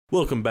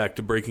Welcome back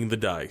to Breaking the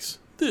Dice.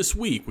 This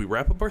week, we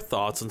wrap up our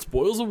thoughts on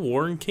Spoils of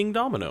War and King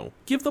Domino,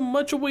 give them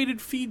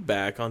much-awaited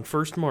feedback on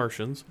First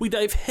Martians, we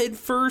dive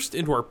headfirst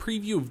into our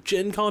preview of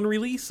Gen Con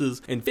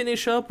releases, and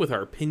finish up with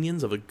our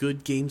opinions of a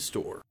good game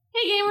store.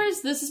 Hey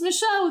gamers, this is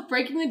Michelle with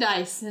Breaking the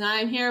Dice, and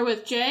I'm here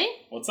with Jay.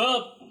 What's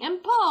up?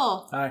 And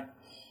Paul. Hi.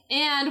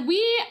 And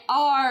we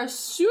are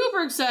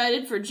super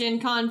excited for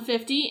Gen Con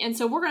 50, and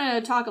so we're going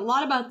to talk a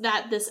lot about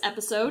that this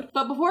episode.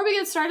 But before we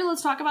get started,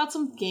 let's talk about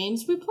some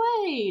games we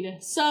played.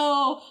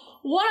 So,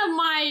 one of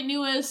my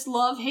newest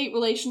love-hate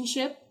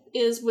relationship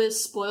is with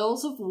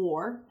Spoils of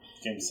War.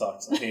 This game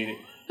sucks. I hate it.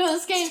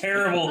 This game, it's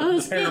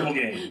terrible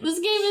game. This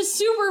game is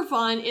super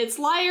fun. It's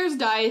Liar's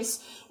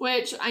Dice,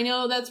 which I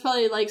know that's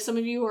probably like some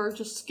of you are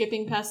just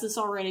skipping past this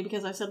already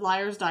because I said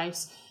Liar's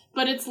Dice.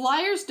 But it's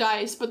Liar's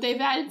Dice, but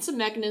they've added some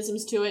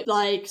mechanisms to it,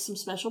 like some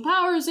special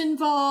powers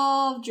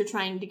involved, you're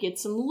trying to get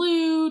some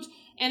loot,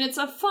 and it's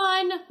a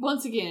fun,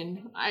 once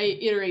again, I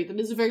iterate that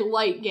it's a very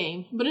light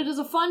game, but it is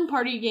a fun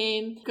party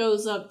game,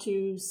 goes up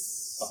to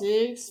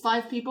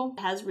 5 people,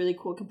 it has really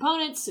cool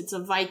components, it's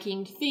a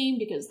Viking theme,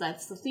 because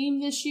that's the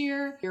theme this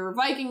year. You're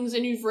Vikings,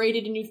 and you've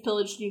raided, and you've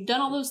pillaged, and you've done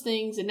all those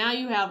things, and now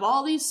you have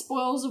all these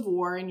spoils of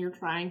war, and you're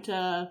trying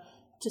to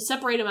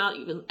separate them out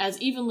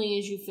as evenly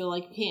as you feel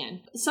like you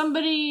can.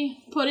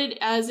 Somebody put it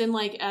as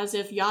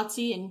if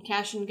Yahtzee and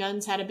Cash and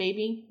Guns had a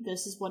baby.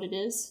 This is what it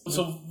is.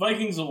 So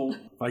Vikings of War.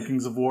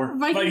 Vikings of War.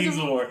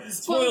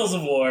 Spoils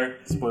of War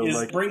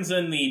Like. brings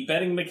in the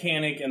betting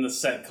mechanic and the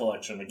set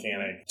collection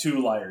mechanic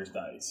to Liar's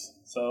Dice.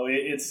 So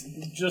it's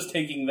just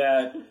taking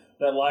that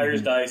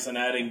Liar's Dice and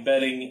adding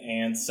betting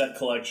and set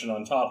collection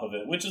on top of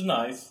it, which is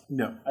nice.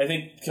 Yeah. I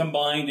think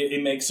combined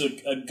it makes a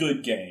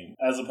good game,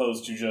 as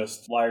opposed to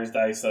just Liar's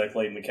Dice that I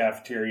played in the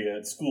cafeteria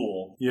at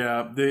school.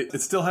 Yeah,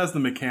 it still has the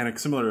mechanic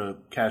similar to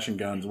Cash and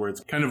Guns, where it's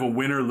kind of a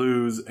win or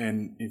lose,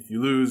 and if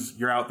you lose,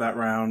 you're out that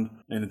round,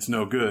 and it's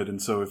no good. And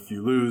so if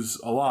you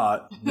lose a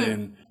lot,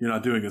 then you're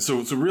not doing it.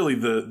 So really,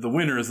 the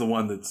winner is the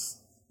one that's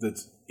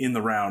in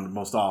the round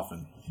most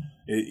often.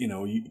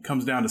 It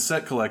comes down to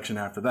set collection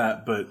after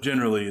that, but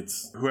generally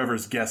it's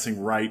whoever's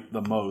guessing right the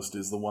most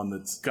is the one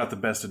that's got the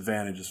best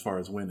advantage as far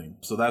as winning.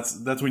 So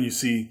that's when you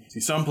see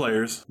some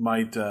players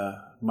might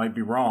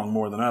be wrong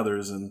more than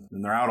others, and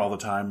they're out all the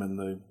time, and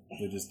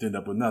they just end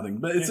up with nothing.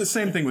 But it's the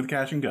same thing with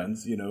Cash and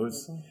Guns. You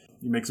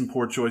make some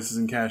poor choices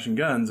in Cash and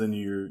Guns, and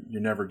you're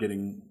never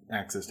getting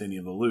access to any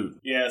of the loot.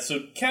 Yeah, so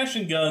Cash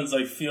and Guns,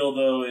 I feel,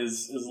 though,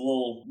 is a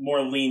little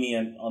more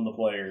lenient on the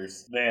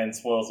players than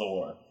Spoils of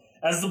War.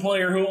 As the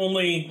player who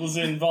only was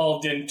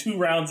involved in 2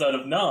 rounds out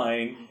of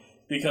 9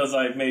 because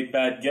I've made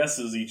bad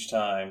guesses each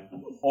time,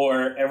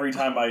 or every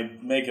time I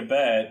make a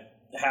bet,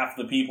 half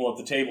the people at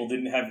the table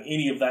didn't have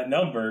any of that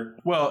number.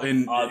 Well,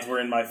 odds were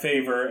in my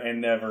favor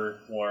and never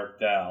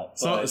worked out.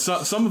 So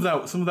some of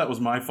that was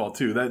my fault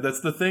too.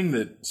 That's the thing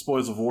that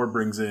Spoils of War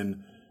brings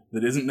in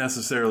that isn't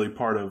necessarily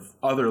part of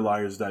other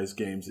Liar's Dice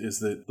games, is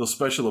that those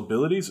special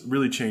abilities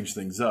really change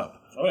things up.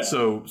 Oh, yeah.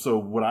 So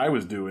what I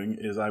was doing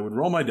is I would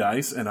roll my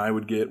dice and I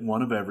would get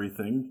one of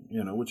everything,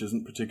 which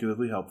isn't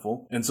particularly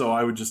helpful. And so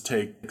I would just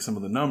take some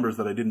of the numbers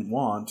that I didn't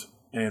want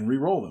and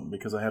re-roll them,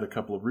 because I had a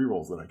couple of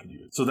re-rolls that I could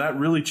use. So that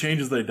really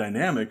changes the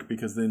dynamic,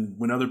 because then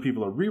when other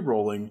people are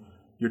re-rolling,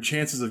 your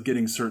chances of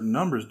getting certain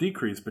numbers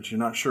decrease, but you're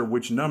not sure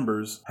which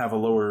numbers have a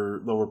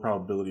lower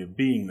probability of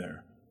being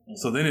there.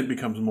 So then it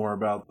becomes more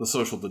about the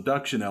social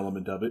deduction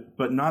element of it,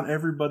 but not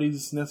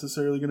everybody's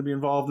necessarily going to be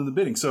involved in the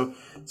bidding. So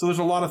there's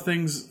a lot of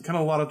things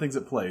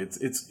at play.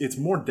 It's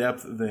more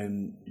depth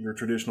than your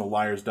traditional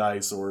Liar's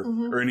Dice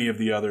or any of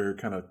the other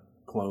kind of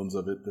clones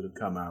of it that have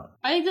come out.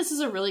 I think this is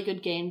a really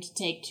good game to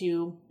take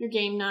to your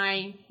game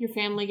night, your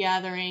family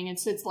gathering.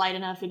 It's light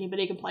enough,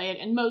 anybody can play it,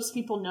 and most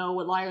people know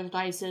what Liar's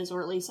Dice is,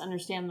 or at least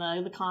understand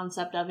the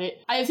concept of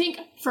it. I think,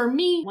 for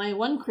me, my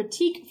one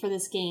critique for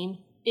this game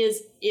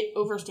is it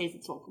overstays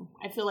its welcome.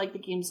 I feel like the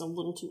game's a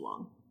little too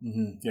long.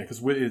 Mm-hmm. Yeah,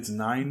 because it's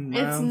 9 rounds?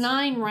 It's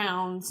 9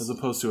 rounds. As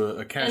opposed to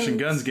a Cash and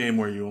Guns game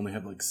where you only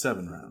have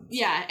 7 rounds.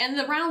 Yeah, and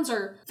the rounds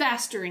are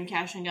faster in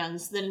Cash and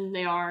Guns than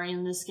they are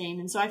in this game.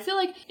 And so I feel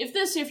like if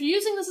you're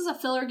using this as a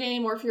filler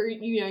game, or if you're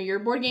your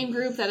board game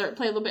group that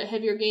play a little bit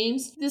heavier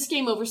games, this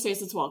game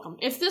overstays its welcome.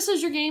 If this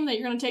is your game that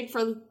you're going to take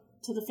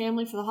to the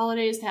family for the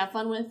holidays to have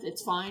fun with,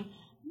 it's fine.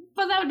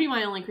 But that would be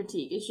my only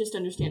critique. It's just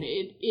understand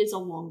it is a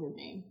longer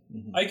game.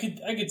 Mm-hmm.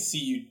 I could see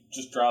you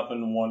just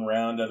dropping one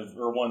round out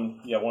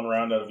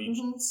of each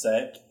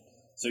set.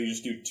 So you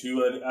just do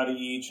 2 out of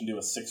each and do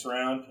a 6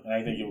 round, and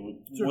I think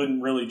it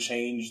wouldn't really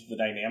change the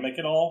dynamic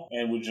at all,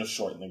 and would just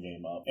shorten the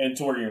game up. And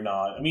to where you're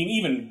not. I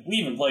mean, we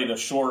even played a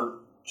short,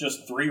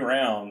 just 3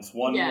 rounds,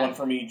 one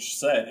from each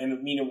set,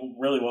 and it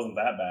really wasn't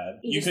that bad.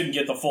 You couldn't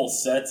get the full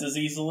sets as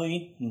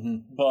easily,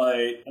 but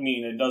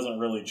it doesn't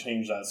really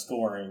change that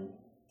scoring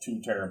too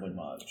terribly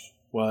much.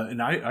 Well,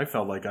 and I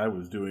felt like I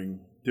was doing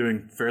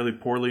fairly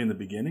poorly in the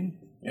beginning,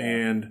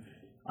 and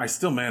I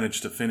still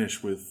managed to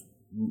finish with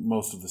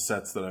most of the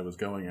sets that I was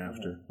going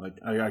after. Like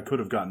I could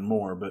have gotten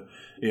more, but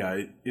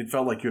yeah, it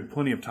felt like you had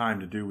plenty of time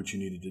to do what you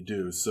needed to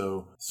do.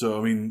 So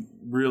I mean,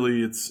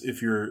 really, it's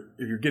if you're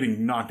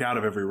getting knocked out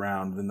of every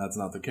round, then that's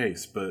not the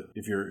case. But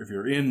if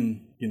you're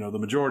in, you know, the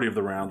majority of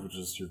the rounds, which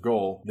is your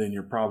goal, then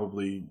you're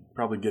probably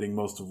getting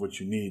most of what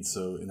you need.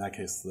 So in that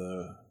case,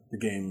 the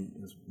game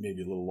is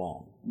maybe a little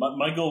long.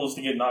 My goal was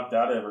to get knocked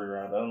out every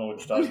round. I don't know what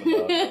you're talking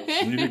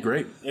about. You did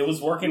great. It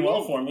was working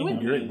well for me.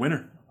 Great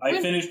winner. I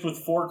finished with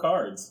 4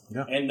 cards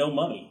and no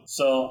money.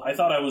 So I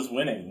thought I was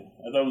winning.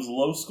 I thought it was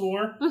low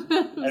score.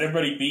 And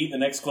everybody beat. The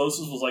next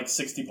closest was like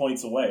 60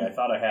 points away. I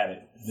thought I had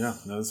it. Yeah,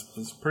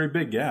 that's a pretty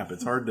big gap.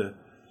 It's hard to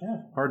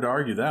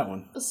argue that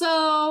one.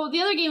 So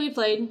the other game we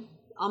played,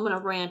 I'm going to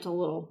rant a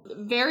little.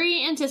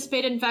 Very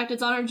anticipated. In fact,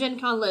 it's on our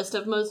Gen Con list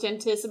of most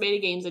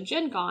anticipated games at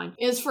Gen Con,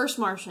 is First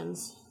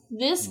Martians.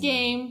 This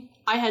game,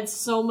 I had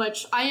so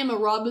much... I am a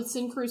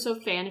Robinson Crusoe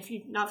fan. If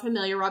you're not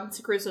familiar,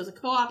 Robinson Crusoe is a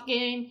co-op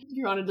game.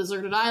 You're on a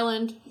deserted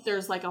island.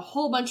 There's like a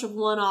whole bunch of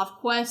one-off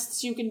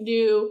quests you can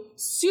do.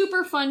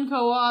 Super fun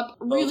co-op.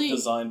 Really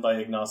designed by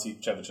Ignacy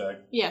Trzewiczek.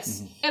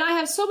 Yes. And I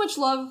have so much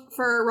love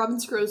for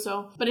Robinson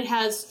Crusoe, but it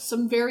has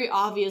some very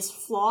obvious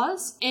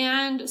flaws.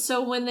 And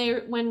so when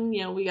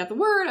we got the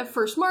word of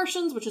First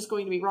Martians, which is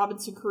going to be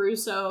Robinson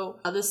Crusoe,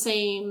 the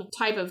same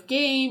type of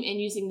game and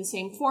using the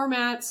same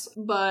formats,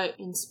 but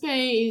in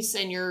space,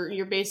 and you're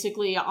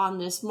basically on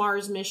this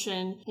Mars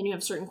mission and you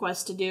have certain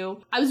quests to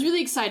do. I was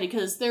really excited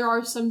because there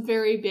are some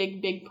very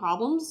big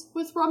problems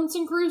with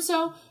Robinson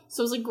Crusoe.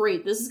 So I was like,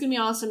 great, this is going to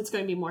be awesome. It's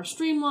going to be more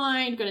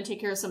streamlined, going to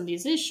take care of some of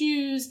these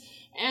issues,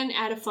 and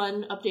add a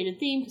fun updated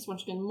theme, because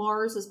once again,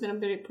 Mars has been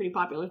a pretty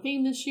popular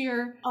theme this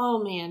year.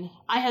 Oh man,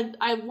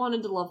 I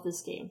wanted to love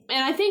this game.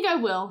 And I think I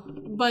will,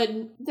 but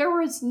there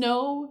was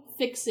no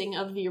fixing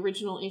of the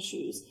original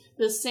issues.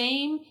 The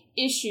same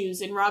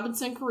issues in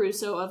Robinson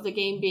Crusoe of the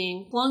game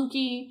being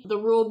clunky, the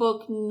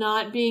rulebook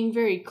not being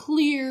very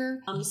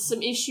clear,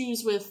 some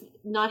issues with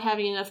not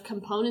having enough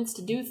components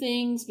to do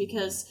things,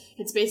 because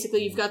it's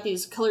basically you've got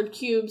these colored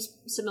cubes,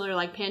 similar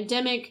like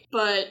Pandemic,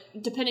 but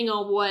depending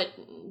on what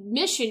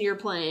mission you're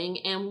playing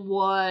and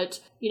what,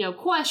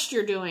 quest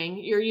you're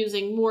doing, you're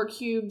using more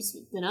cubes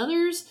than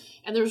others,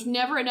 and there's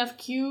never enough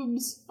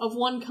cubes of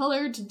one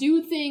color to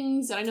do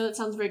things, and I know that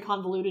sounds very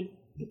convoluted,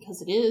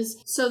 because it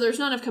is. So there's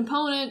not enough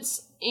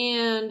components,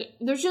 and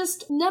there's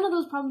just none of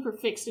those problems were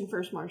fixed in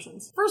First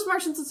Martians. First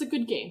Martians is a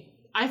good game.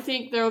 I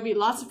think there will be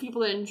lots of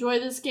people that enjoy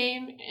this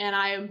game, and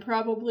I am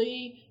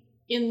probably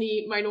in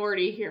the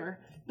minority here.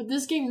 But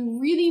this game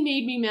really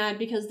made me mad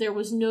because there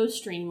was no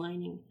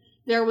streamlining.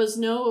 There was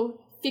no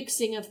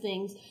fixing of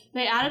things.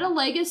 They added a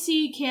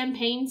legacy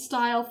campaign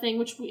style thing,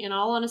 which in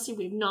all honesty,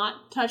 we've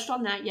not touched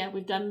on that yet.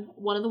 We've done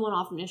one of the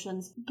one-off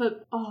missions.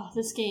 But,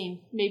 this game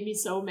made me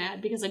so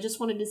mad because I just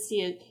wanted to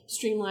see it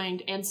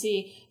streamlined and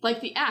see, like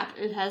the app.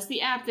 It has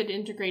the app that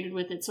integrated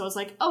with it. So I was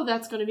like,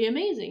 that's going to be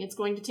amazing. It's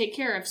going to take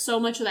care of so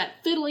much of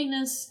that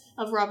fiddliness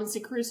of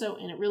Robinson Crusoe,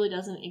 and it really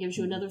doesn't. It gives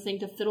you another thing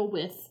to fiddle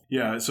with.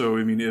 Yeah, so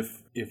I mean,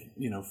 if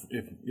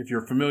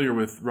you're familiar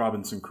with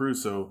Robinson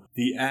Crusoe,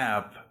 the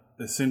app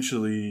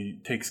essentially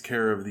takes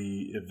care of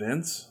the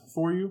events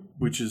for you,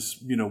 which is,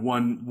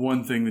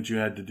 one thing that you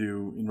had to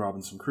do in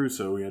Robinson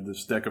Crusoe. You had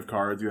this deck of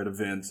cards, you had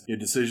events, you had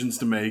decisions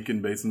to make,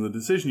 and based on the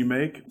decision you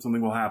make,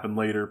 something will happen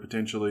later,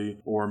 potentially,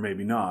 or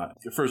maybe not.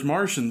 First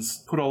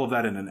Martians put all of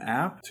that in an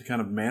app to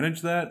kind of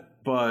manage that,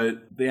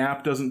 but the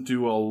app doesn't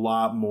do a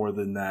lot more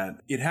than that.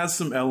 It has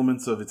some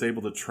elements of it's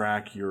able to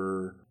track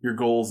your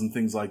goals and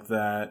things like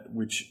that,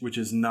 which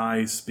is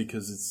nice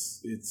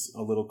because it's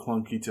a little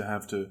clunky to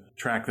have to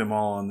track them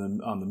all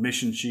on the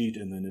mission sheet,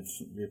 and then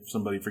if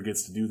somebody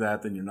forgets to do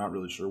that, then you're not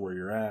really sure where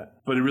you're at.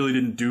 But it really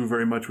didn't do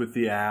very much with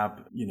the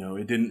app.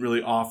 It didn't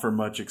really offer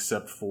much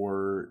except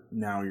for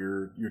now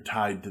you're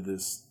tied to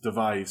this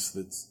device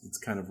that's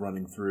kind of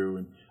running through,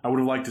 and I would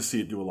have liked to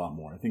see it do a lot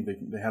more. I think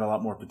they had a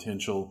lot more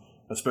potential,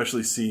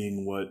 especially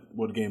seeing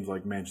what games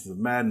like Mansions of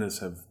Madness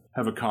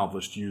have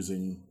accomplished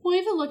using. Well,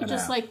 even look at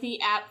just like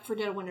the app for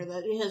Dead of Winter,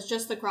 that it has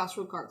just the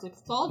crossroad cards. Like,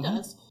 that's all it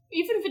does.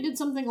 Even if it did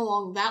something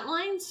along that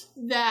lines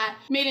that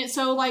made it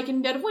so, like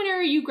in Dead of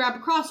Winter, you grab a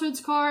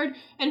crossroads card,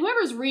 and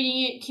whoever's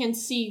reading it can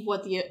see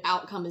what the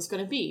outcome is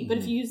going to be. But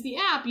if you use the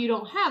app, you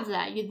don't have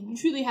that. You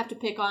truly have to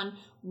pick on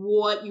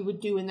what you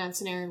would do in that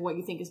scenario and what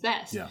you think is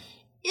best. Yeah.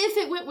 If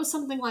it went with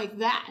something like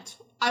that,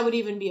 I would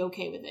even be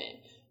okay with it.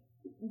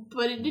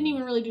 But it didn't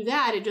even really do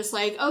that. It just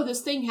like,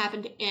 this thing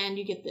happened and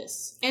you get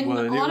this. And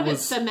a lot of it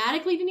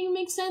thematically didn't even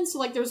make sense. So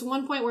like there was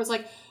one point where it's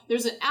like,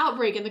 there's an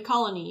outbreak in the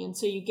colony and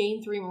so you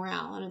gain 3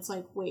 morale. And it's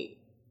like, wait,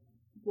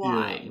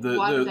 why? Yeah,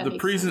 why would that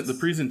make sense? The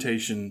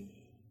presentation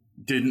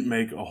didn't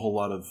make a whole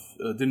lot of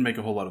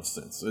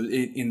sense.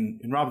 In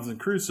Robinson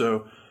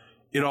Crusoe,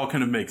 it all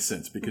kind of makes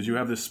sense because you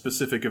have this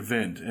specific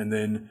event and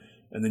then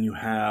you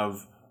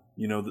have,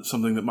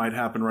 something that might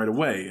happen right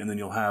away, and then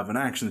you'll have an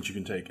action that you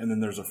can take. And then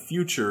there's a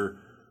future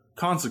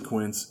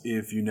consequence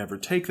if you never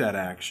take that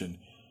action.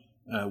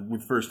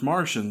 With First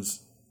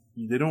Martians,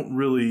 they don't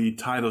really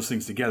tie those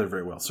things together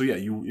very well. So yeah,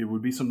 it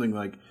would be something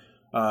like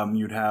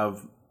you'd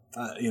have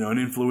an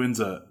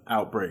influenza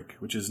outbreak,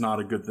 which is not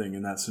a good thing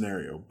in that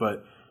scenario.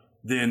 But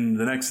then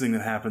the next thing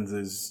that happens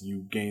is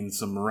you gain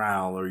some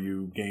morale, or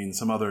you gain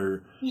some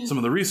other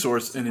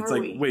resource, and it's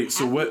like, wait,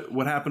 so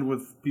what happened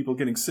with people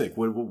getting sick?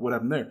 What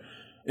happened there?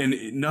 And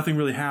nothing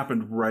really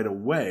happened right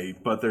away,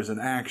 but there's an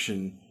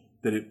action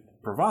that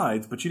it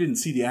provides, but you didn't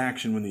see the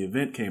action when the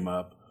event came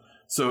up,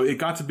 so it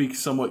got to be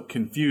somewhat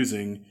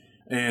confusing.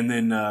 And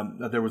then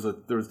there was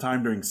a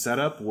time during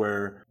setup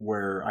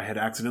where I had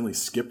accidentally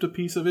skipped a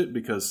piece of it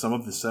because some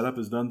of the setup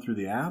is done through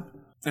the app.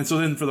 And so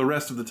then for the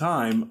rest of the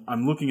time,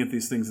 I'm looking at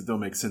these things that don't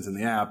make sense in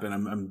the app, and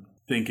I'm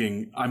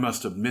thinking I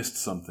must have missed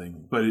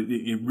something. But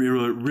it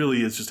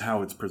really is just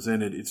how it's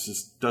presented. It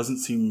just doesn't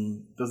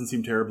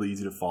seem terribly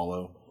easy to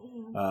follow.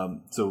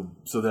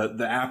 So that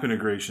the app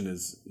integration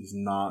is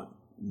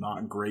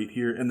not great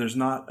here, and there's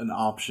not an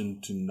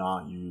option to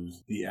not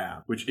use the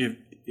app, which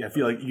I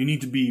feel like you need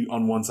to be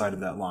on one side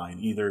of that line.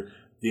 Either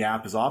the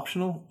app is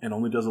optional and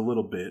only does a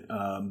little bit.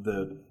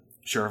 The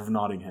Sheriff of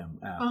Nottingham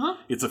app.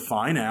 It's a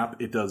fine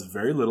app. It does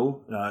very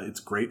little. It's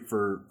great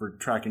for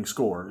tracking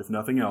score. If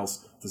nothing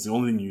else, that's the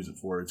only thing you use it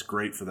for. It's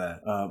great for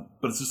that.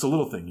 But it's just a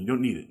little thing. You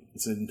don't need it.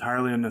 It's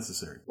entirely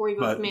unnecessary. Or you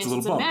go with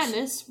Mansions of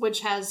Madness,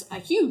 which has a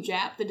huge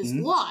app that does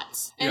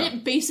lots. And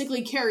it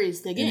basically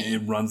carries the game.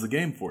 And it runs the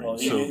game for you. Well,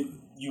 so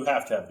you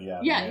have to have the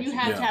app. Yeah, you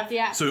have to have the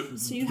app. So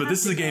but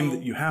this is a game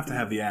that you have to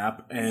have the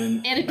app,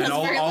 and it does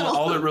all, very little.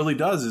 all it really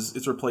does is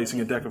it's replacing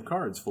a deck of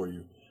cards for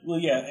you. Well,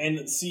 yeah,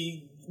 and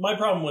see, my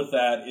problem with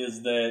that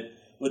is that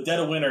with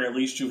Dead of Winter, at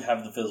least you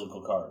have the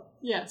physical card.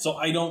 Yeah. So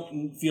I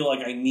don't feel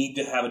like I need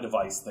to have a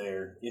device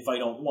there if I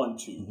don't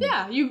want to.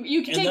 Yeah,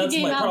 you can take the game out. And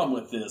that's my problem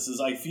with this,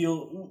 is I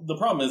feel, the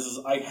problem is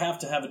I have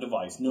to have a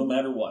device no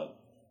matter what.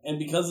 And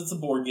because it's a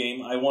board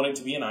game, I want it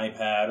to be an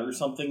iPad or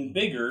something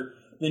bigger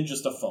than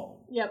just a phone.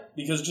 Yep.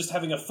 Because just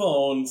having a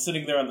phone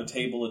sitting there on the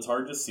table, it's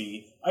hard to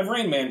see. I've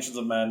ran Mansions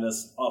of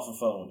Madness off a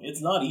phone.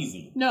 It's not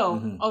easy.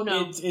 No. Oh,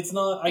 no. It's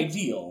not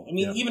ideal. I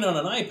mean, even on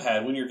an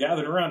iPad, when you're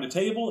gathered around a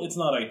table, it's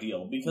not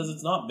ideal because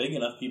it's not big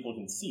enough people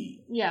can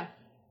see. Yeah.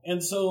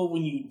 And so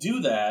when you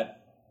do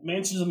that,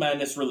 Mansions of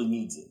Madness really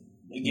needs it.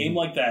 A game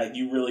like that,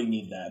 you really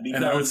need that. Because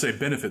and I would say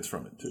benefits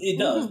from it, too. It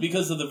does,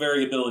 because of the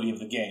variability of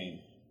the game.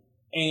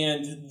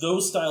 And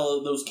those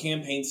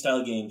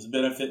campaign-style games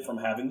benefit from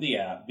having the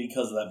app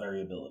because of that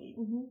variability.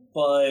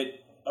 But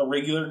a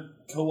regular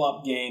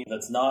co-op game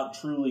that's not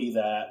truly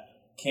that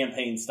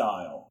campaign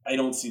style, I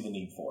don't see the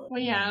need for it.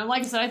 Well, yeah,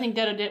 like I said, I think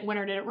Dead of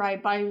Winter did it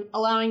right by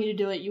allowing you to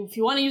do it. If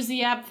you want to use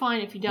the app, fine.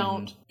 If you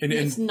don't,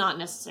 it's not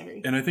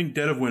necessary. And I think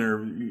Dead of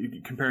Winter,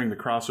 comparing the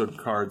Crossroad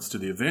cards to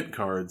the event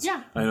cards,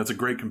 I know it's a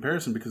great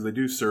comparison because they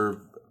do serve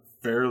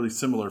fairly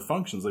similar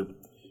functions. They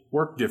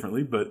work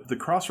differently, but the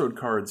Crossroad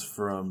cards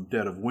from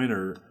Dead of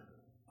Winter,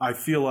 I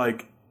feel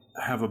like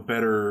have a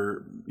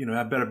better,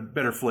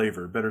 better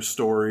flavor, better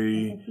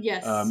story.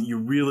 Yes. You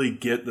really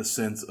get the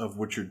sense of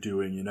what you're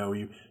doing.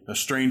 A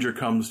stranger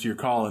comes to your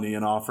colony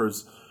and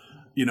offers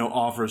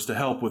to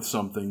help with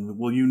something.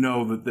 Well,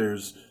 that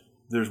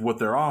there's what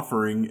they're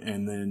offering,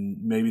 and then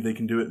maybe they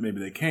can do it, maybe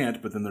they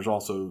can't, but then there's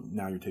also,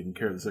 now you're taking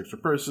care of this extra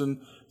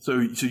person. So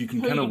you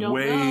can kind of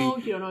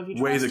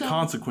weigh the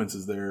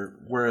consequences there.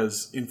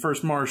 Whereas in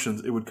First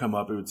Martians, it would come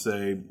up, it would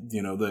say,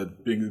 the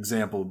big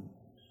example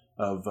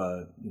of,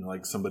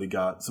 like somebody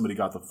got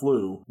the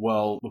flu.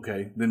 Well,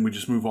 okay, then we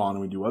just move on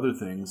and we do other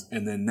things.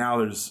 And then now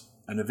there's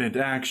an event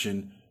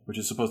action, which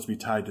is supposed to be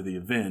tied to the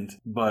event,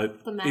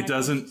 but it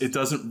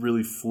doesn't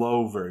really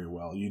flow very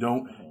well. You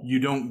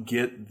don't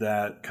get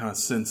that kind of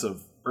sense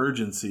of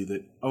urgency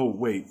that, oh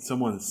wait,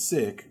 someone's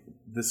sick.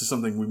 This is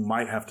something we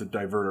might have to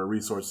divert our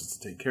resources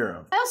to take care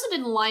of. I also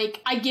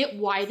I get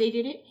why they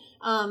did it.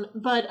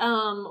 But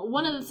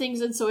one of the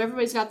things, and so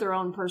everybody's got their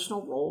own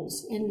personal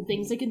roles and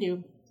things they can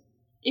do.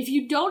 If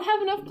you don't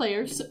have enough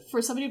players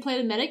for somebody to play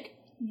the medic,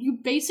 you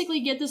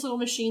basically get this little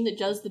machine that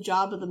does the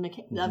job of the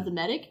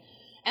medic.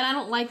 And I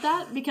don't like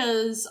that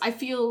because I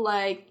feel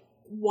like,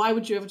 why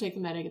would you ever take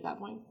the medic at that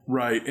point?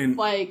 Right. And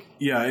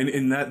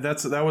and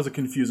that was a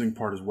confusing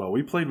part as well.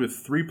 We played with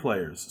 3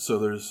 players, so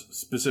there's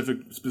specific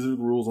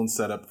rules on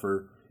setup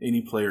for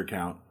any player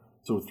count.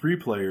 So with 3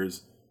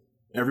 players,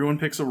 everyone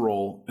picks a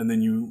role, and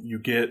then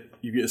you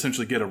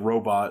essentially get a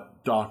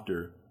robot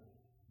doctor,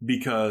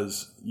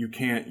 because you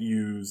can't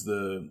use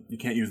the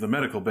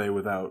medical bay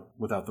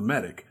without the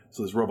medic.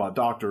 So this robot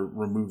doctor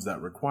removes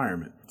that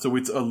requirement. So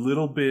it's a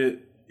little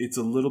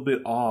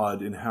bit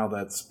odd in how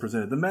that's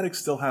presented. The medic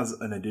still has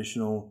an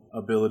additional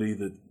ability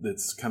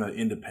that's kind of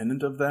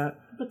independent of that,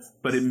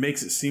 but it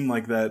makes it seem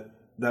like that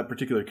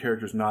particular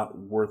character is not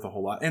worth a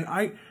whole lot. And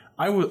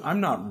I'm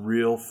not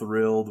real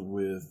thrilled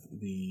with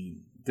the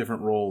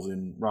different roles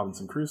in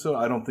Robinson Crusoe.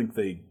 I don't think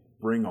they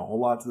bring a whole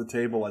lot to the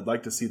table. I'd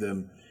like to see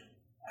them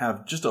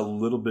have just a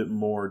little bit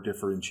more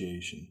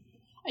differentiation.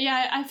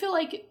 Yeah, I feel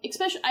like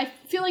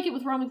it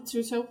with Robinson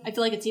Crusoe. I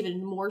feel like it's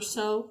even more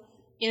so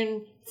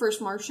in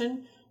First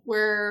Martian,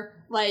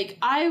 where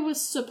I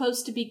was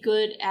supposed to be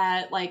good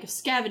at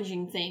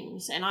scavenging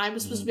things, and I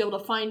was supposed to be able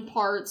to find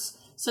parts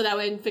so that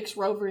way I can fix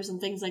rovers and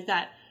things like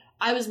that.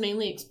 I was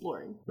mainly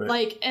exploring. Right.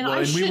 Like, and Well, I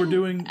and we shouldn't, were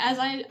doing- as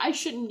I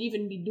shouldn't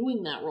even be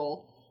doing that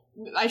role.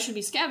 I should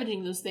be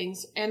scavenging those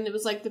things. And it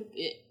was like,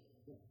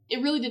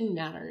 it really didn't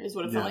matter, is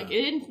what it felt Yeah. like.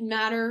 It didn't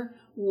matter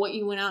what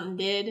you went out and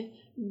did,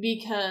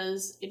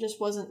 because it just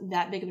wasn't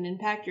that big of an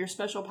impact. Your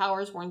special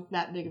powers weren't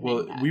that big of an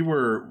impact. we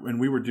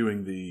were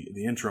doing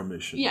the intro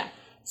mission. Yeah.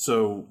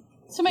 So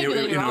Maybe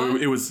later on.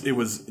 it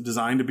was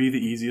designed to be the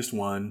easiest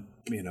one,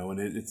 and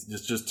it's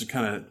just to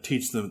kind of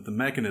teach them the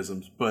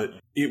mechanisms. But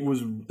it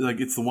was like,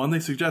 it's the one they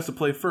suggest to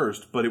play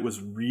first, but it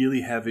was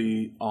really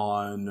heavy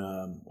on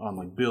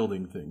like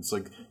building things.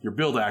 Like your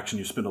build action,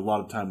 you spend a lot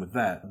of time with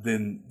that.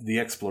 Then the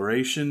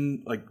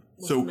exploration, like.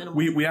 So minimal.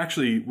 we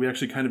actually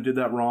kind of did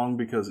that wrong,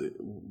 because it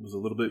was a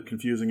little bit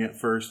confusing at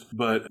first,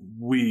 but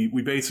we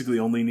basically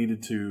only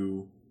needed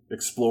to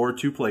explore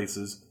 2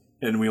 places,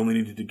 and we only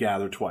needed to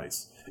gather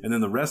twice. And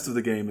then the rest of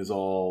the game is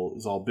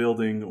all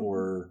building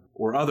or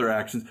other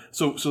actions.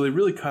 So they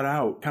really cut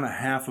out kind of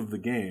half of the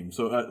game.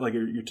 So like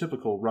your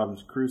typical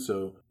Robinson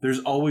Crusoe, there's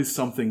always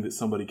something that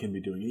somebody can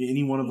be doing.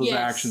 Any one of those Yes.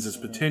 actions is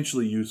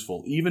potentially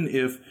useful, even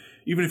if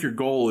your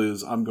goal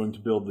is, I'm going to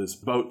build this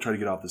boat, try to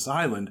get off this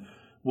island.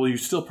 Well, you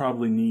still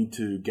probably need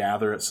to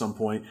gather at some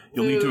point.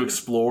 You'll need to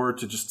explore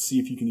to just see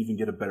if you can even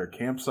get a better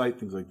campsite,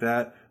 things like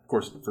that. Of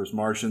course, First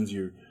Martians,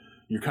 you're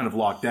kind of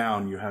locked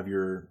down. You have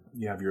your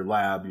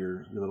lab,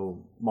 your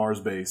little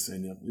Mars base,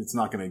 and it's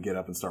not going to get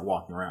up and start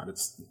walking around.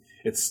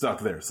 It's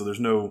stuck there. So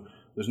there's no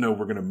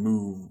we're going to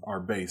move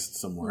our base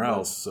somewhere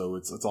else. So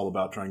it's all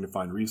about trying to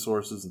find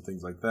resources and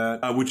things like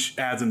that, which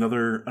adds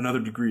another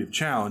degree of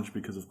challenge,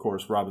 because of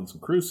course Robinson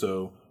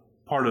Crusoe,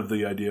 part of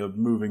the idea of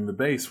moving the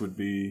base would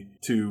be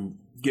to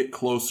get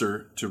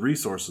closer to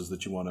resources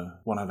that you want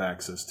to have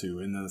access to,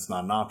 and then it's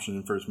not an option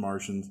in First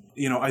Martians.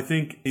 I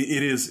think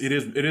it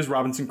is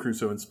Robinson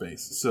Crusoe in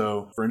space.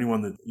 So for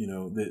anyone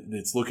that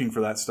that's looking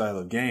for that style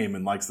of game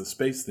and likes the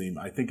space theme,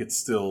 I think it's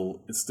still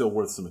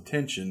worth some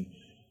attention.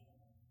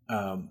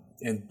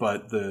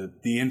 But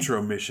the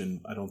intro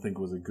mission, I don't think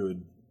was a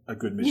good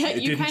mission. Yeah,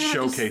 It you didn't kind of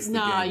showcase the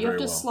game very well. you have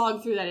to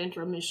slog through that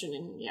intro mission,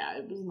 and yeah,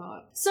 it was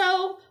not.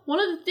 So one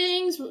of the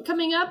things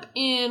coming up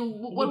in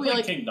what we we played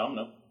like. King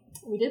Domino.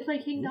 We did play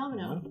King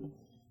Domino.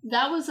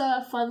 That was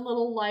a fun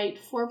little light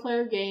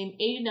 4-player game,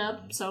 8 and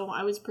up. So I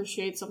always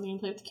appreciate something you can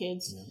play with the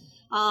kids.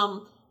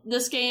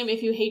 This game,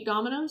 if you hate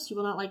dominoes, you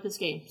will not like this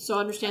game. So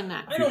understand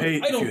that. I don't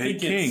If you think hate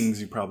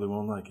kings, you probably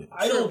won't like it.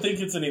 I don't think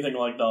it's anything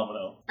like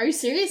Domino. Are you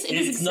serious? It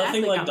is It's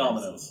exactly nothing like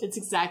Dominoes. It's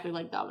exactly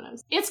like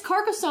Dominoes. It's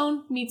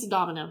Carcassonne meets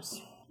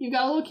Dominoes. You've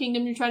got a little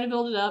kingdom, you're trying to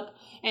build it up,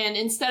 and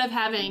instead of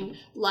having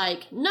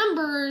like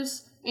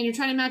numbers and you're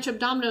trying to match up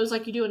dominoes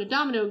like you do in a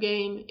domino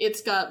game,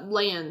 it's got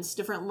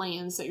different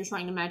lands that you're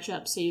trying to match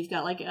up. So you've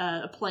got like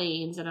a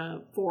plains and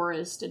a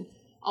forest and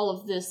all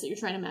of this that you're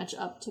trying to match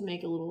up to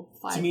make a little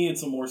fight. To me,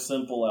 it's a more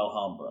simple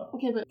Alhambra.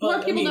 Okay, but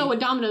more people know what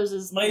dominoes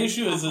is. My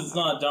issue is it's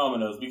not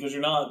dominoes, because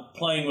you're not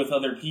playing with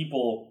other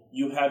people.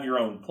 You have your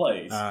own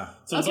place.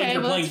 So it's Okay, like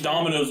you're well, playing that's fair.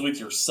 dominoes with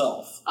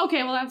yourself,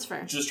 Okay, well that's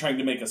fair. just trying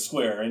to make a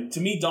square. And to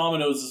me,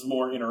 dominoes is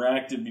more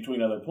interactive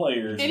between other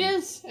players. It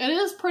is. It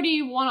is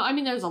pretty I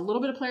mean, there's a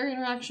little bit of player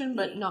interaction,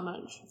 but not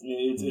much.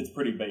 It's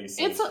pretty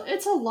basic.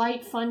 It's a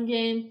light, fun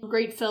game.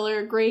 Great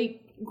filler.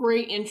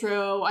 Great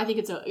intro. I think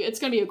it's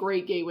gonna be a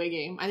great gateway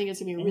game. I think it's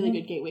gonna be a really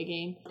good gateway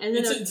game. And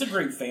then it's a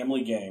great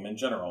family game in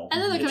general.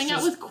 and then they're It's coming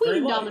out just with Queen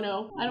very light.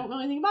 Domino. I don't know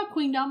anything about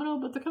Queen Domino,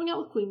 but they're coming out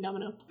with Queen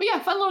Domino. But yeah,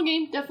 fun little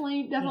game.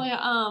 Definitely.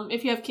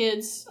 If you have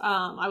kids,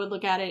 I would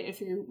look at it. If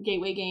you're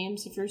gateway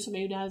games, if you're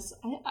somebody who does,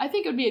 I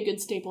think it would be a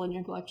good staple in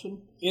your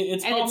collection.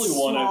 It's And probably it's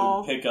one I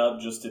small. would pick up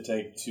just to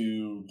take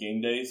to game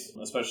days,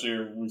 especially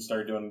if we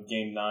started doing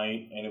game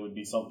night, and it would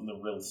be something that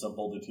real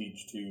simple to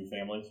teach to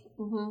families.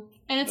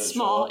 And it's That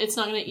small. show up. It's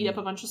not going to eat up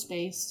a bunch of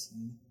space.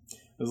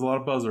 There's a lot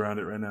of buzz around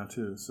it right now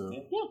too. So Yeah.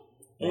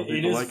 lot of It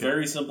people is like it.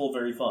 very simple,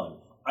 very fun.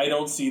 I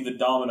don't see the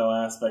domino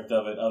aspect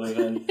of it other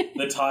than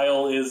the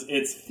tile is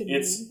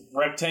it's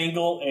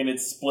rectangle and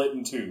it's split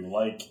in two.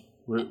 Like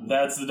Would,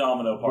 that's the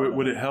domino part.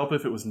 would it help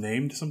if it was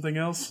named something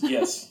else?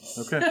 Yes.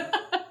 Okay.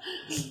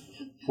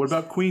 What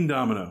about Queen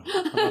Domino?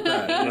 How about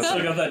that? It's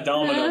still got that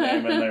domino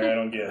name in there. I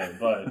don't get it,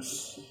 but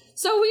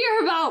So we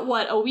are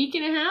about, a week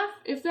and a half,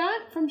 if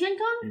that, from Gen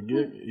Con?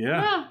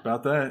 Yeah,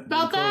 about that.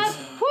 About Getting that?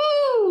 close.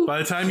 Woo! By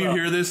the time you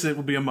hear this, it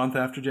will be a month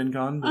after Gen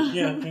Con. But,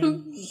 yeah,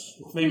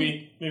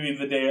 maybe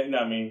the day. No,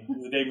 I mean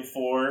the day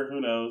before.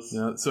 Who knows?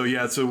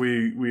 yeah, so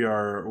we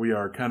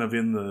are kind of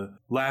in the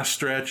last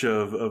stretch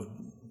of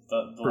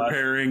The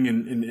preparing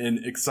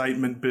and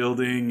excitement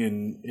building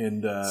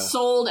and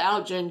Sold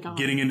out Gen Con.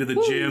 getting into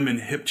the gym and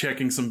hip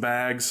checking some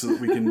bags so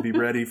that we can be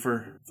ready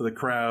for the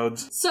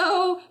crowds.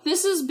 So,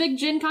 this is Big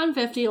Gen Con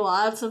 50.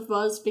 Lots of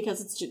buzz because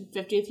it's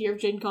 50th year of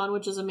Gen Con,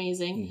 which is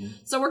amazing.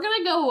 So, we're going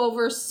to go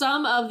over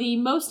some of the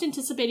most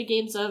anticipated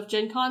games of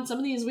Gen Con. Some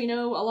of these we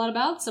know a lot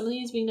about. Some of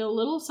these we know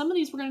little. Some of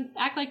these we're going to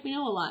act like we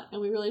know a lot,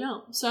 and we really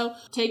don't. So,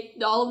 take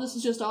all of this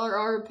is just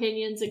our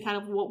opinions and kind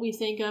of what we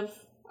think of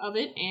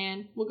it,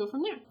 and we'll go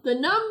from there. The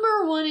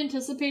number one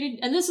anticipated,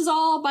 and this is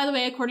all, by the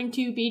way, according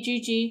to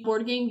BGG,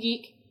 Board Game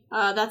Geek,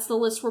 That's the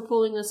list we're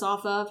pulling this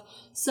off of.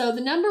 So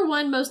the number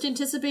one most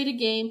anticipated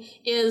game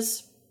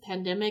is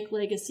Pandemic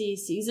Legacy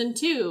Season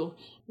 2.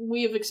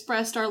 We have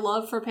expressed our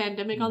love for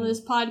Pandemic on this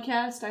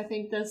podcast. I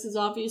think this is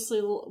obviously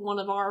one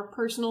of our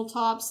personal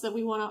tops that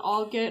we want to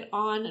all get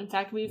on. In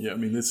fact, we've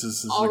this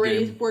is already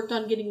a game. worked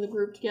on getting the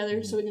group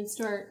together so we can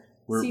start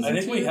season I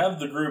think 2. we have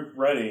the group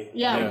ready.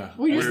 Yeah.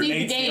 We just need the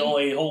Nate's game. the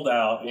only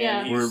holdout.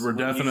 Yeah. And We're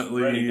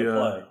definitely ready to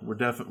play.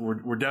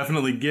 we're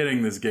definitely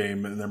getting this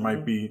game, and there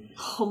might be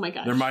Oh my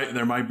gosh.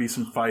 there might be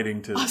some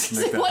fighting to I was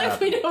make gonna say, that what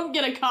happen. if we don't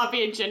get a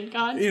copy of Gen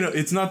Con?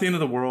 It's not the end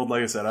of the world.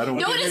 Like I said, I don't.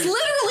 No, it is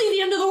literally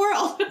the end of the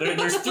world.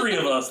 There's 3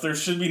 of us. There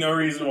should be no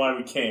reason why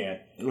we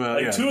can't. Well,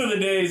 Like yeah. 2 of the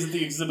days at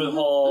the exhibit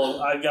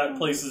hall, I've got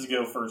places to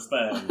go first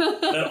thing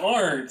that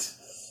aren't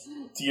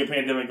to get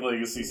Pandemic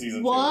Legacy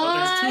Season 2.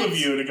 But there's 2 of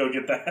you to go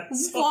get that.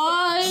 So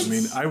What? I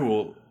mean, I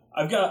will.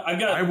 I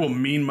I will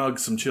mean mug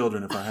some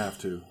children if I have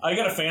to.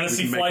 got a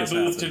Fantasy We can make Flight this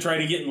booth happen. to try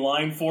to get in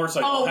line for, so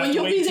I Oh, don't have well, to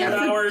you'll wait be 2 there for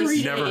hours.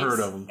 3 Never days. heard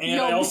of them. And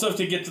I also have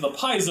to get to the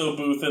Paizo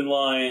booth in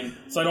line,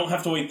 so I don't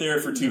have to wait there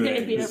for 2 You're days.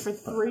 gonna be there for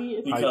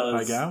 3.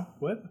 Because Pygao?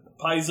 What?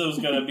 Paizo's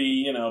gonna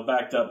be,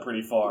 backed up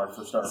pretty far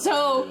for Star Wars.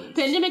 So,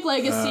 Pandemic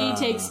Legacy okay.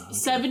 takes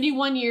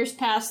 71 years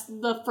past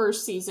the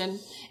first season.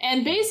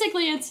 And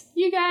basically, it's,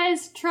 you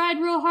guys tried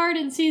real hard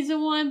in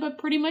season 1, but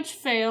pretty much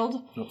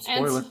failed. No,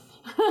 And spoiler.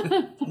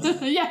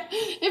 yeah,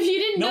 if you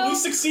didn't No, know, we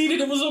succeeded.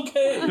 It was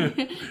okay.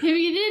 if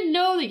you didn't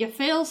know that you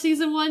failed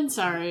season 1,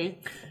 sorry.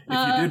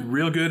 If you did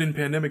real good in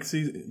Pandemic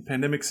Season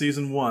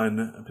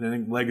 1,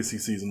 Pandemic Legacy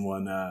Season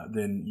 1,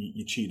 then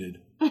you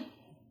cheated.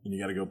 And you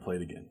gotta go play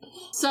it again.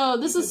 So,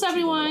 this is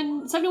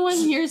 71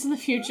 years in the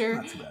future.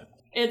 Not too bad.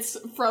 It's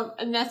from,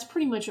 and that's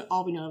pretty much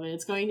all we know of it.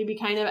 It's going to be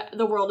kind of,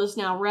 the world is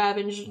now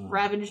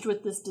ravaged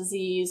with this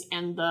disease,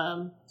 and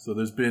So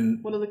there's been...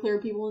 what are the clear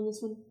people in this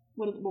one?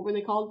 What were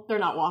they called? They're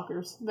not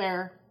walkers.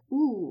 They're,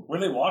 ooh. Were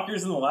they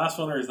walkers in the last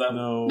one, or is that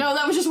No. No,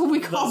 that was just what we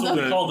That's called what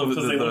them. we called them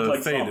because they look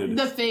like faded. zombies.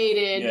 The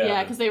faded, Yeah.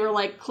 yeah, because they were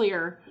like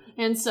clear.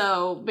 And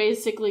so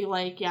basically,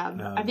 like,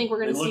 I think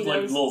we're They going to see look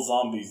like those. little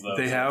zombies, though.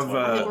 They so have, that's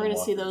why I they're think we're going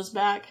to see walkers. those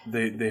back.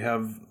 They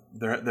have...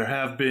 There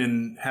have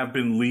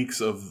been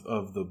leaks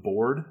of the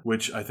board,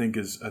 which I think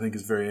is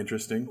very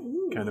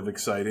interesting, kind of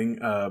exciting.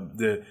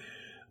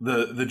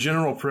 The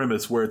general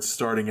premise where it's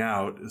starting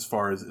out, as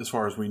far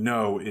as we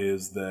know,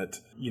 is that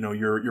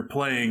you're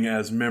playing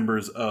as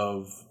members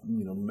of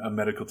a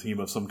medical team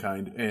of some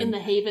kind, and In the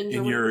havens,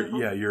 and or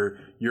whatever.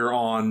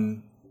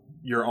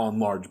 you're on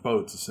large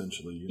boats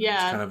essentially.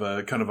 Yeah.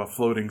 It's kind of a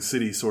floating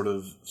city sort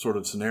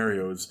of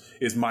scenario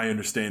is my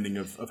understanding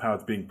of how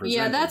it's being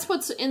presented. Yeah, that's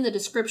what's in the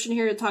description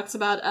here. It talks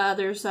about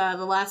there's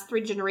the last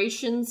 3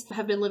 generations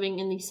have been living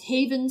in these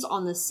havens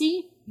on the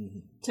sea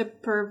to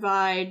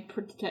provide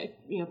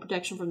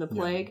protection from the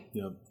plague.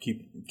 Yeah,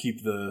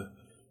 keep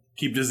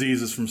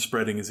diseases from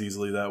spreading as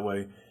easily that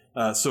way.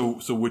 So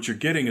what you're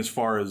getting as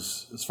far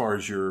as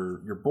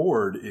your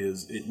board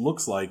is, it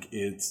looks like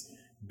it's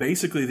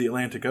basically the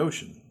Atlantic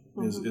Ocean.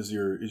 Is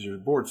your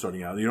board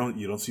starting out? You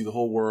don't see the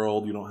whole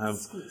world. You don't have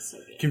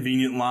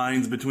convenient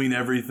lines between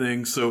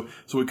everything. So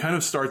it kind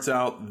of starts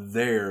out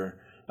there.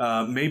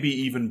 Maybe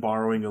even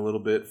borrowing a little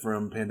bit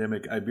from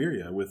Pandemic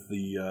Iberia with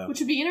the Which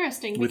would be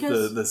interesting with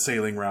because the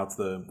sailing routes,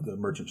 the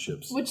merchant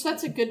ships. Which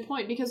that's a good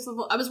point, because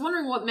I was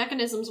wondering what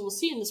mechanisms we'll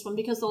see in this one,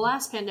 because the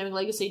last Pandemic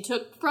Legacy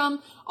took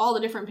from all the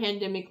different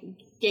Pandemic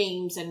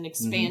games and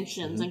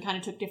expansions and kind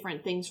of took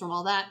different things from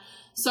all that.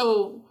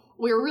 So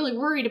we were really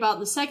worried about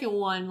the second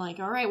one, like,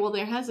 all right, well,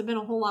 there hasn't been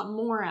a whole lot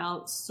more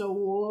out, so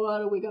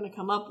what are we going to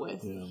come up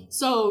with? Yeah.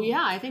 So,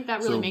 yeah, I think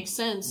that really So makes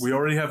sense. We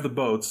already have the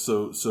boats,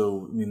 so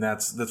I mean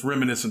that's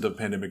reminiscent of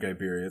Pandemic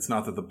Iberia. It's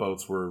not that the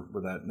boats were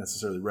that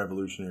necessarily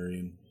revolutionary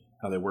in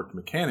how they worked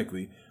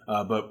mechanically,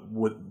 but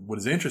what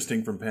is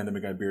interesting from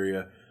Pandemic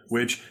Iberia,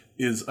 which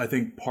is I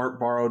think part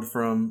borrowed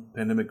from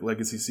Pandemic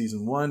Legacy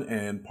Season 1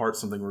 and part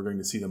something we're going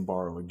to see them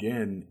borrow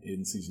again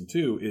in Season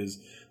 2,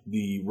 is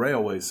the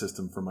railway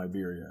system from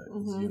Iberia.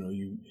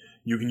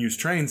 You can use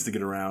trains to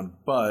get around,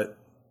 but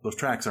those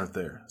tracks aren't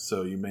there,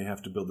 so you may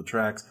have to build the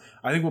tracks.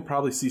 I think we'll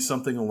probably see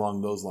something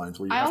along those lines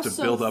where you have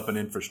to build up an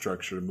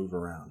infrastructure to move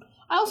around.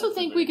 I also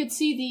think we could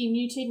see the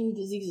mutating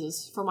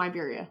diseases from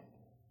Iberia.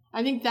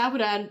 I think that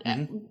would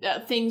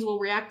add things will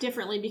react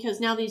differently, because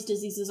now these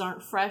diseases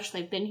aren't fresh;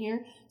 they've been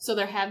here, so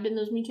there have been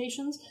those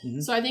mutations.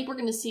 So I think we're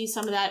going to see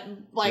some of that,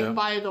 like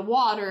by the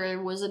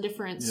water was a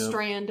different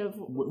strand of.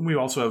 We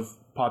also have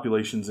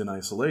populations in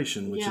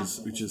isolation,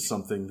 which is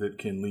something that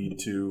can lead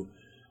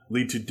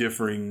to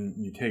differing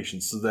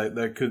mutations. So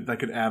that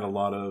could add a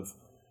lot of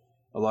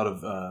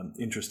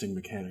interesting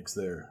mechanics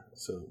there.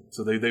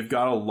 So they've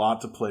got a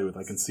lot to play with.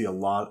 I can see a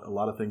lot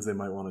of things they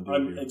might want to do.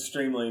 I'm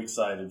extremely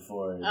excited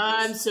for it.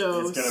 I'm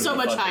so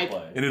much hype.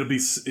 And it'll be.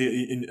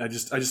 I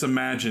just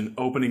imagine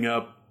opening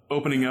up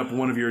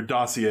one of your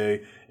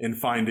dossier and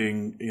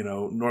finding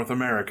North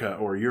America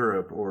or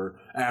Europe or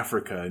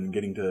Africa and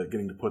getting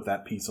to put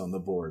that piece on the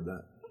board.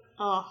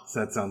 Oh. So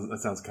that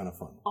sounds kind of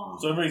fun.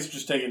 So everybody's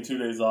just taking 2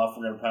 days off.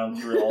 We're going to pound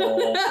through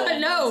all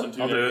No. in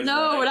 2 I'll do days. it. No,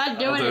 right? we're not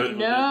doing I'll do it. it.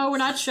 No, we're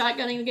not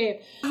shotgunning the game.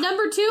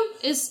 Number 2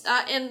 is,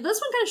 and this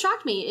one kind of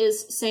shocked me,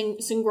 is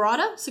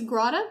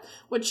Sagrada,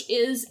 which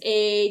is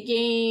a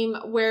game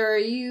where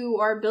you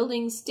are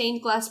building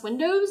stained glass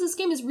windows. This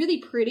game is really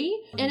pretty,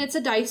 and it's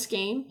a dice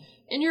game.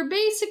 And you're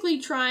basically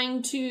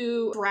trying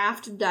to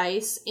draft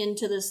dice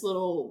into this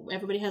little,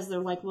 everybody has their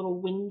like little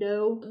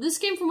window. This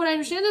game, from what I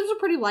understand, it was a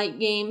pretty light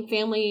game,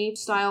 family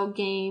style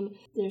game.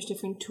 There's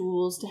different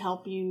tools to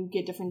help you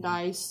get different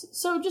dice.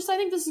 So I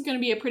think this is going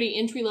to be a pretty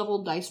entry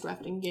level dice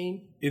drafting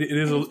game. It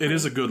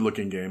is a good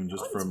looking game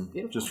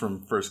beautiful. just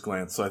from first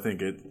glance. So I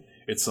think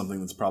it's something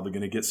that's probably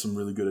going to get some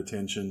really good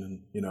attention,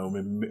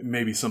 and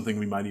maybe something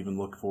we might even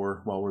look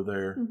for while we're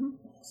there.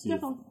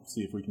 Definitely.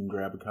 See if we can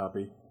grab a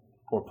copy.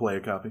 Or play a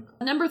copy.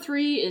 Number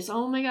 3 is,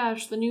 oh my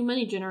gosh, the new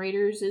money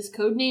generators is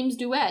Codenames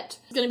Duet.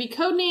 It's going to be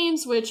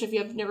Codenames, which if you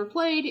have never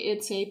played,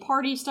 it's a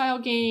party-style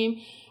game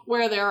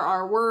where there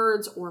are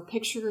words or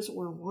pictures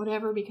or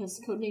whatever, because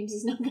Codenames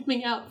is now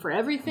coming out for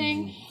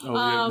everything.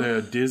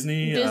 The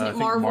Disney, I think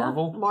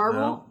Marvel,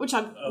 yeah. Which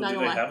I'm not Do gonna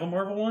they lie. have a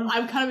Marvel one?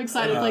 I'm kind of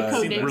excited to play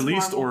Codenames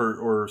released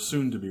Marvel. or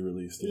soon to be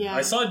released. Yeah.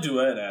 I saw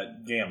Duet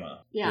at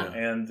Gamma. Yeah.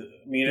 And,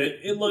 I mean,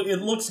 it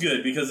looks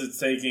good because it's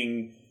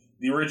taking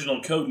the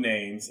original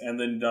Codenames and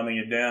then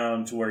dumbing it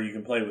down to where you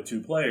can play with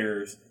 2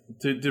 players.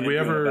 Did and we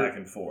doing it ever back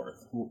and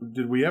forth?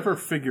 Did we ever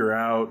figure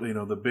out?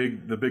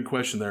 The big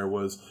question there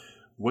was,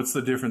 what's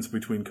the difference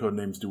between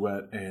Codenames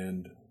Duet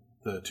and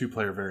the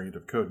 2-player variant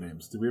of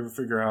Codenames? Did we ever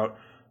figure out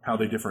how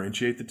they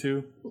differentiate the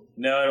two?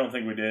 No, I don't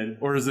think we did.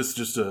 Or is this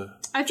just a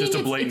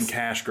blatant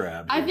cash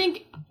grab? I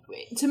think,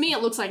 to me,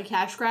 it looks like a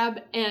cash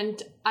grab,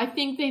 and I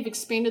think they've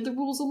expanded the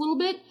rules a little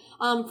bit.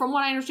 From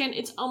what I understand,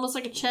 it's almost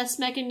like a chess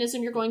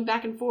mechanism. You're going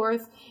back and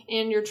forth,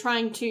 and you're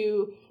trying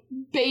to,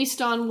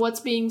 based on what's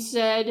being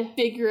said,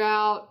 figure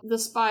out the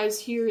spies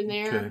here and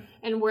there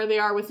and where they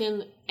are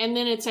within. And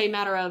then it's a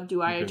matter of,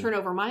 do I turn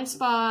over my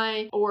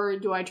spy, or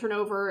do I turn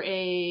over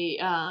a,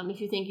 if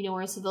you think you know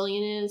where a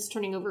civilian is,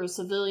 turning over a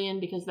civilian,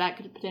 because that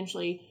could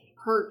potentially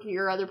hurt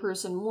your other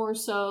person more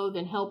so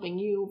than helping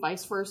you,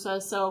 vice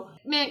versa. So,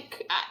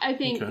 Mick, I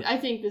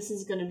think this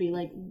is going to be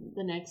like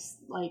the next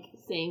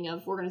thing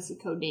of, we're going to see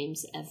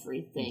Codenames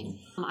everything.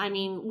 I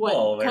mean,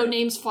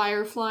 Codenames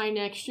Firefly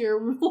next year?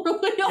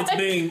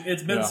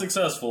 It's been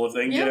successful. If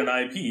they can get an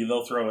IP,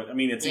 they'll throw it. I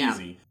mean, it's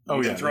easy.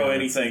 You can throw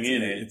anything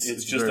in it. It's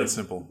just very a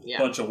simple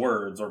bunch of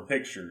words or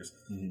pictures.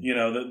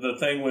 The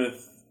thing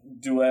with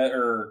Duet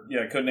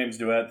Codenames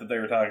Duet that they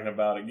were talking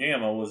about at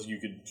Gamma was you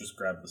could just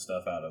grab the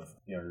stuff out of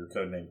your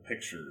codename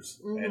pictures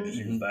and just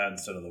use that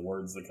instead of the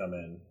words that come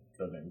in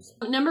Codenames.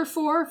 Number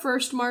 4,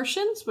 First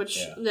Martians, which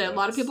a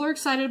lot of people are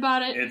excited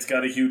about it. It's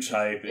got a huge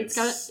hype.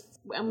 It's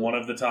one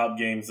of the top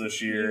games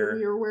this year.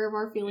 You're aware of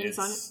our feelings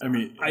on it. I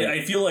mean,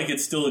 I feel like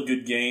it's still a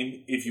good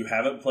game if you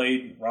haven't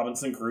played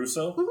Robinson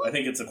Crusoe. I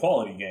think it's a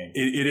quality game.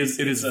 It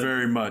is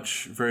very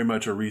much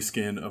a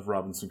reskin of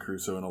Robinson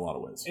Crusoe in a lot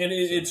of ways. And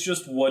it's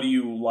just, what do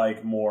you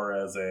like more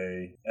as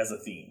a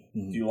theme?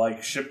 Do you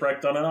like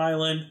shipwrecked on an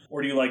island,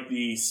 or do you like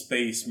the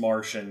space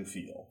Martian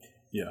feel?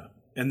 Yeah.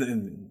 And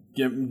then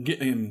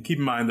keep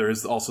in mind there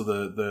is also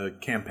the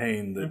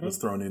campaign that was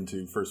thrown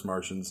into First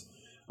Martians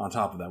on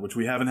top of that, which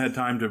we haven't had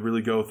time to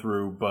really go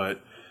through,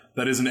 but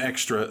that is an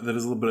extra. That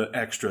is a little bit of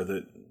extra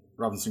that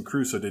Robinson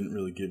Crusoe didn't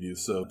really give you.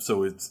 So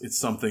it's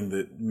something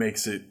that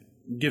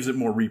gives it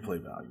more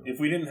replay value. If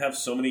we didn't have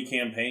so many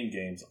campaign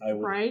games,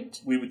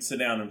 we would sit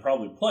down and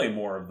probably play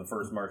more of the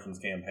First Martians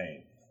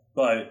campaign.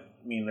 But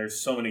I mean, there's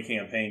so many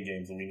campaign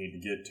games that we need to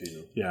get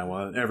to. Yeah,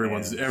 well,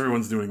 everyone's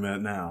doing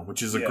that now,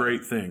 which is a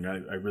great thing.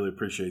 I really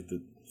appreciate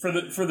that. For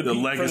the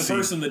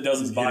person that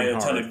doesn't buy a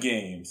ton of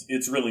games,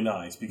 it's really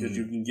nice because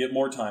you can get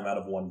more time out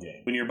of one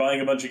game. When you're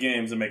buying a bunch of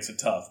games, it makes it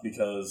tough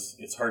because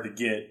it's hard to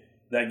get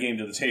that game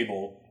to the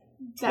table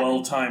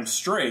 12 times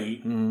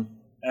straight,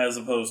 as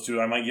opposed to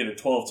I might get it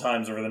 12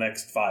 times over the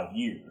next 5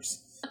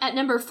 years. At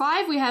number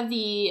 5, we have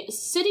the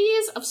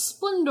Cities of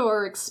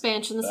Splendor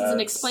expansion. This is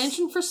an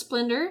expansion for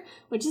Splendor,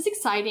 which is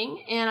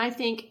exciting, and I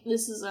think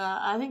this is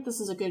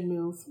a good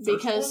move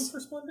because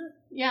First one for Splendor?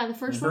 Yeah, the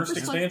first one for Splendor. First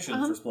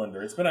expansion for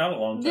Splendor. It's been out a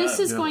long time. This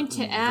is going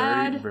to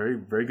add very,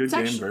 very good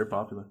game, very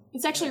popular.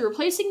 It's actually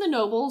replacing the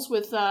nobles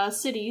with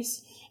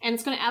cities, and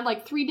it's going to add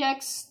like 3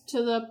 decks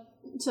to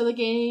the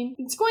game.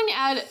 It's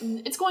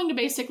going to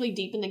basically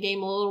deepen the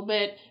game a little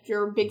bit if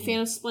you're a big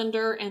fan of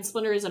Splendor, and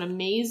Splendor is an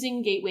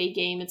amazing gateway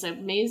game. It's an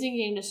amazing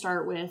game to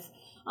start with.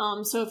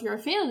 So if you're a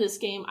fan of this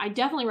game, I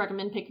definitely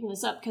recommend picking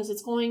this up because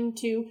it's going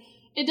to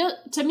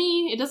to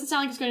me, it doesn't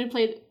sound like it's going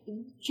to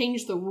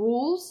change the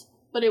rules,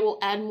 but it will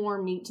add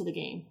more meat to the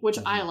game, which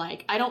I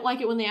like. I don't like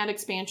it when they add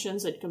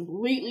expansions. It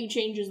completely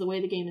changes the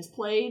way the game is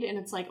played, and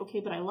it's like, okay,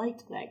 but I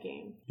liked that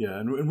game. Yeah,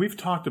 and we've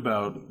talked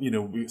about,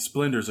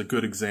 Splendor's a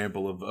good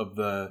example of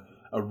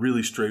a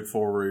really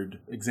straightforward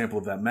example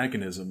of that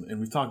mechanism. And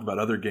we've talked about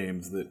other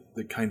games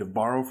that kind of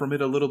borrow from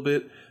it a little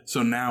bit.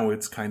 So now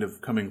it's kind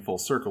of coming full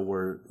circle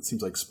where it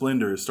seems like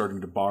Splendor is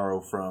starting to borrow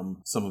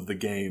from some of the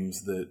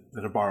games that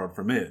have borrowed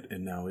from it.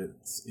 And now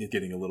it's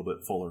getting a little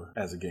bit fuller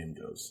as a game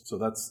goes. So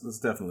that's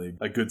definitely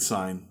a good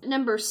sign.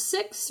 Number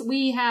 6,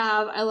 we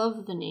have, I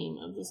love the name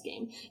of this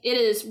game. It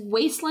is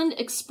Wasteland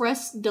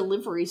Express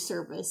Delivery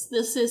Service.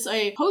 This is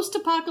a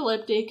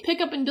post-apocalyptic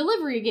pickup and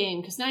delivery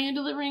game, because now you're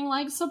delivering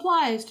like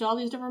supplies to all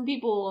these different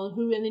people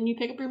and then you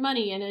pick up your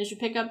money, and as you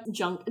pick up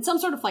junk, it's some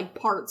sort of like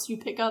parts you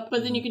pick up,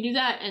 but then you can do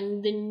that,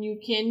 and then you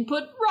can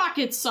put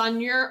rockets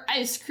on your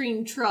ice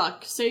cream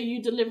truck, so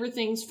you deliver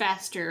things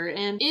faster,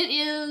 and it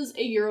is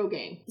a Euro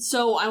game.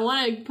 So I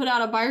want to put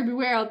out a buyer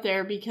beware out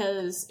there,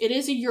 because it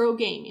is a Euro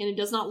game, and it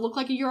does not look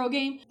like a Euro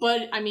game,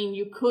 but I mean,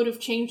 you could have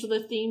changed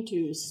the theme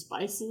to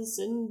spices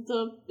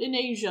in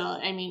Asia.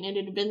 I mean,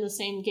 it'd have been the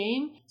same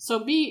game.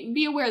 So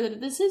be aware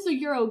that this is a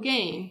Euro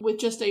game with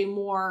just a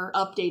more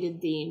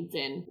updated theme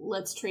than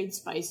let's trade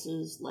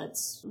spices,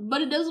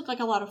 but it does look like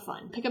a lot of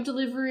fun. Pickup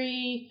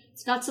delivery,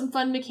 it's got some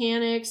fun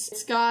mechanics,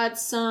 it's got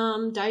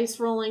some dice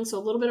rolling, so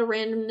a little bit of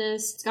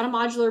randomness, it's got a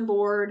modular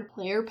board,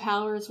 player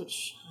powers,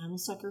 which I'm a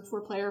sucker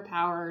for player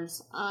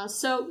powers.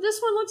 So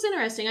this one looks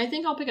interesting. I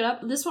think I'll pick it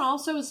up. This one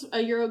also is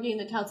a Euro game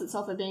that touts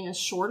itself as being a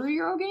shorter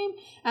Euro game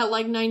at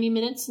like 90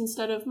 minutes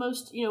instead of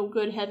most,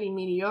 good heavy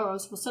meaty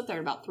Euros will sit there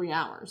at about 3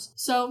 hours.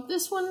 So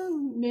this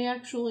one may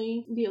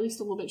actually be at least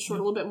a little bit short,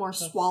 a little bit more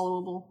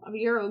swallowable of a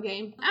Euro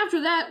game.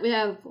 After that, we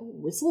have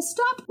Whistle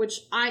Stop,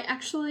 which I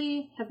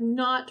actually have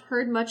not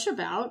heard much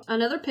about.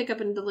 Another pickup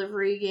and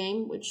delivery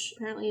game, which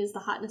apparently is the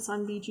hotness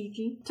on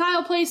BGG.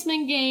 Tile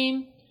placement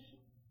game.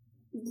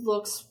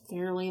 Looks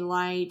fairly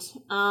light.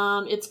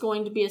 It's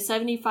going to be a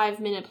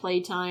 75-minute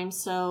playtime,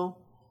 so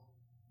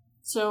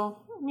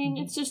I mean,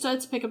 it's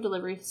a pickup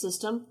delivery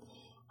system.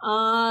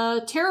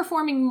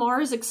 Terraforming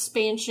Mars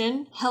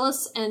expansion,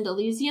 Hellas and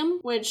Elysium,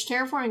 which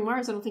Terraforming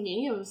Mars, I don't think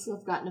any of us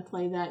have gotten to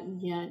play that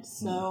yet,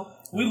 so...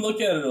 We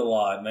look at it a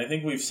lot, and I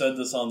think we've said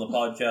this on the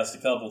podcast a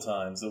couple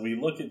times, that we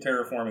look at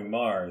Terraforming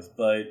Mars,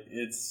 but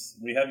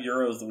we have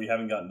Euros that we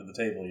haven't gotten to the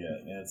table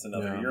yet, and it's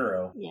another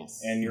Euro.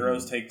 Yes. And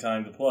Euros take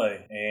time to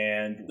play,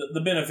 and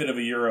the benefit of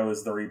a Euro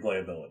is the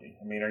replayability.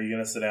 I mean, are you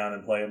going to sit down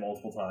and play it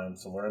multiple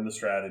times to learn the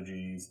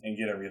strategies and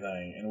get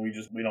everything? And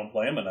we don't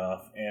play them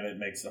enough, and it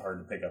makes it hard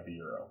to pick up a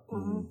Euro.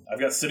 Mm-hmm. I've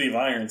got City of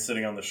Iron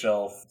sitting on the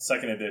shelf,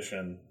 2nd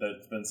edition,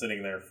 that's been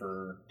sitting there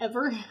for...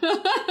 Ever?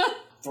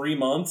 3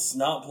 months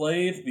not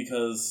played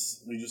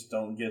because we just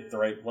don't get the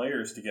right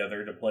players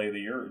together to play a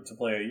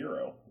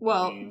Euro.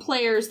 Well,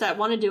 players that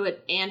want to do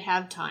it and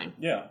have time.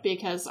 Yeah.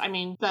 Because, I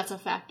mean, that's a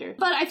factor.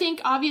 But I think,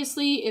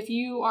 obviously, if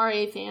you are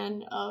a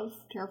fan of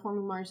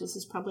Terraforming Mars, this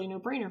is probably a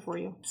no-brainer for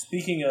you.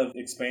 Speaking of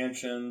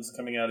expansions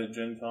coming out at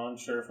Gen Con,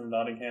 Sheriff of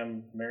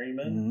Nottingham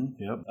Merryman?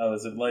 Mm-hmm. Yep. Oh,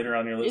 is it later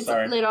on your list? It's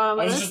Sorry. later on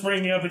my I was list. just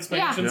bringing up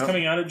expansions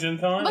coming out at Gen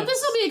Con. But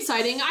this will be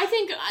exciting. I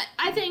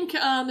think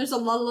there's a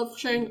lot of love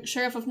for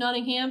Sheriff of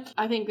Nottingham.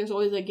 I think there's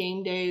always a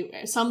game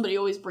day. Somebody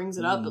always brings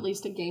it up, at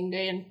least a game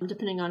day, and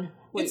depending on...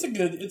 It's a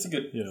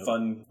good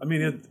fun. I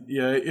mean,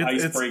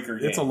 icebreaker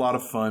game. It's a lot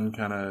of fun,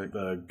 kind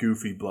of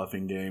goofy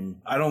bluffing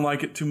game. I don't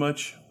like it too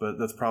much, but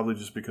that's probably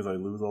just because I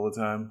lose all the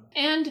time.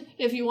 And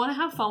if you want to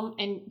have fun,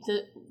 and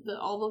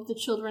all of the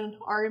children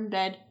are in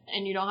bed,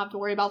 and you don't have to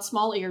worry about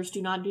small ears,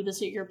 do not do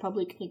this at your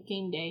public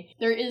game day.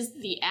 There is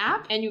the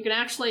app, and you can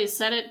actually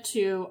set it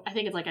to, I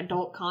think it's like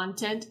adult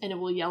content, and it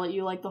will yell at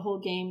you like the whole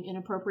game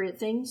inappropriate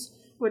things,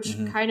 which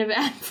kind of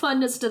add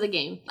funness to the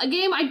game. A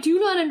game I do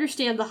not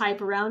understand the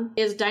hype around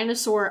is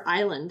Dinosaur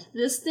Island.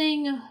 This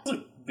thing... It's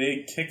a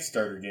big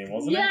Kickstarter game,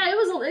 wasn't it? Yeah,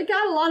 it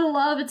got a lot of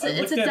love.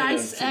 It's a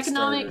dice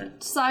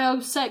economic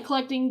style set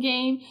collecting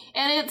game,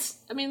 and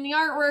the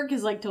artwork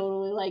is like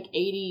totally like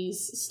 80s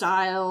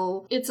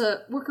style. It's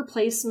a worker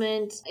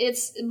placement.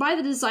 It's by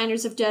the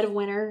designers of Dead of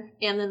Winter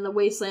and then the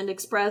Wasteland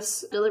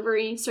Express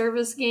delivery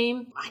service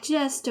game. I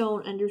just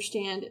don't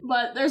understand it.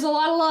 But there's a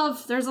lot of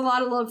love. There's a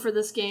lot of love for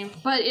this game.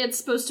 But it's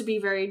supposed to be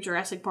very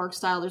Jurassic Park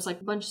style. There's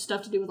like a bunch of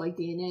stuff to do with like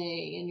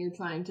DNA, and you're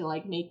trying to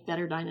like make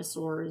better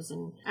dinosaurs.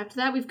 And after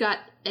that, we've got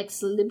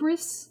Ex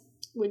Libris,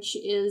 which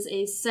is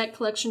a set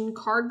collection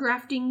card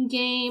drafting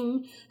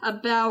game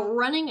about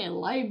running a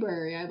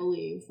library, I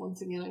believe.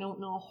 Once again, I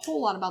don't know a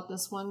whole lot about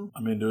this one.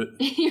 I'm into it.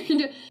 You're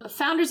into it.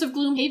 Founders of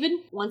Gloomhaven.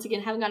 Once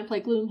again, haven't got to play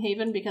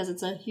Gloomhaven because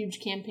it's a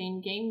huge campaign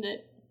game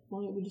that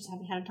we just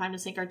haven't had time to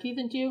sink our teeth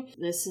into.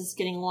 This is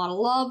getting a lot of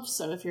love,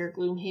 so if you're a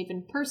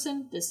Gloomhaven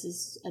person, this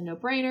is a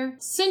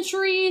no-brainer.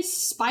 Century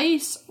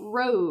Spice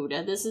Road.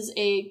 This is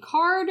a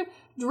card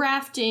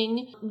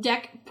drafting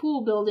deck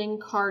pool building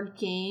card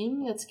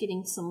game that's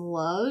getting some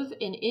love,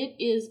 and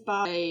it is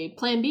by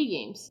Plan B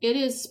Games. It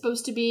is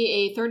supposed to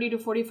be a 30 to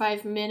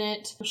 45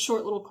 minute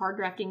short little card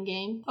drafting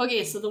game.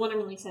 Okay, so the one I'm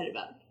really excited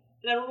about,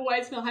 and I don't know why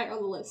it's not higher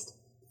on the list.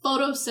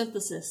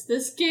 Photosynthesis.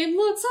 This game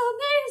looks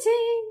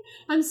amazing!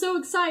 I'm so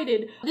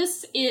excited.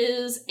 This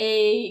is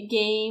a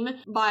game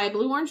by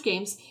Blue Orange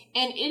Games,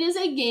 and it is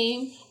a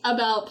game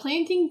about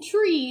planting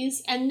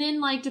trees, and then,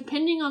 like,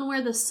 depending on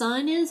where the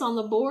sun is on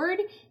the board,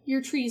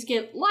 your trees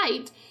get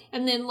light,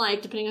 and then,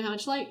 like, depending on how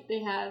much light they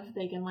have,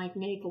 they can, like,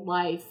 make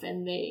life,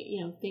 and they,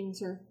 you know,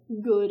 things are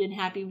good and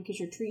happy because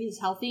your tree is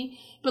healthy.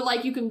 But,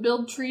 like, you can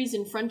build trees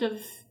in front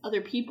of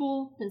other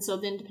people, and so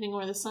then depending on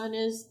where the sun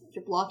is,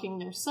 you're blocking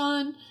their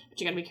sun,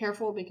 but you gotta be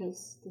careful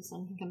because the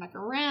sun can come back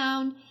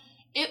around.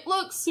 It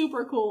looks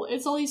super cool.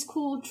 It's all these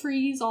cool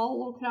trees, all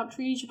little cutout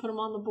trees. You put them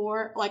on the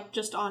board, like,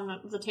 just on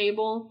the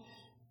table.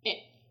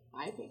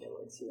 I think it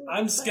looks really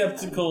I'm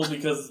skeptical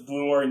because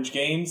Blue Orange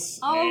Games.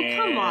 Oh,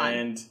 come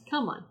on.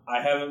 Come on.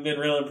 I haven't been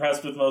real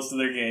impressed with most of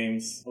their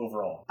games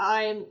overall.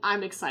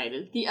 I'm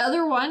excited. The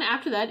other one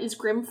after that is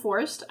Grim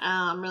Forest.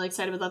 I'm really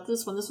excited about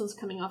this one. This one's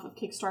coming off of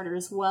Kickstarter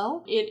as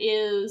well. It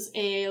is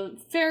a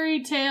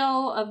fairy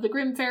tale of the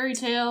Grimm fairy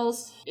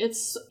tales.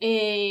 It's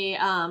a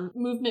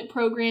movement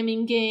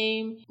programming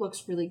game.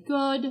 Looks really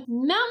good.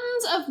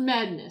 Mountains of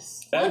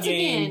Madness. That Once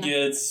game again,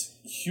 gets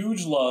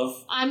huge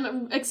love.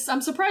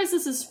 I'm surprised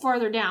this is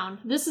farther down.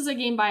 This is a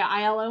game by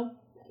ILO.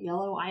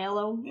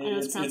 ILO.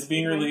 It's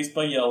being released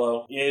by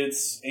Yellow.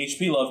 It's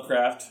H.P.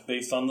 Lovecraft,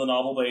 based on the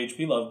novel by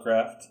H.P.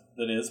 Lovecraft.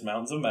 That is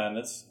Mountains of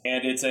Madness.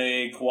 And it's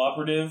a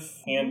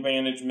cooperative hand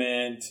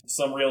management,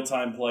 some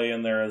real-time play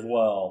in there as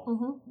well.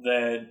 Mm-hmm.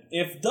 That,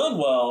 if done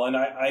well, and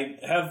I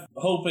have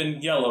hope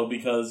in Yellow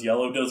because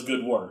Yellow does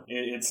good work.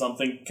 It's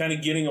something kind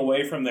of getting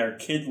away from their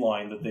kid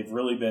line that they've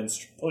really been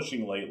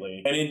pushing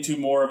lately and into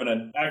more of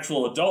an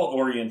actual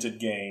adult-oriented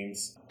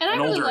games. And I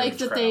really like age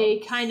that crowd. they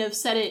kind of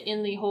set it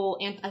in the whole,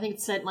 I think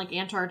it's set in like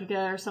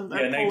Antarctica or something.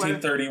 Yeah, or polar.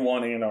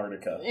 1931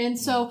 Antarctica. And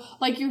so,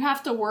 like, you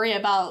have to worry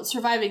about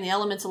surviving the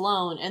elements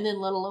alone, and then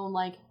let alone,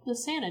 like, the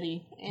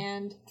sanity,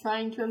 and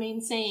trying to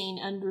remain sane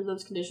under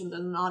those conditions,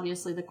 and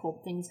obviously the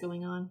cold things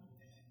going on.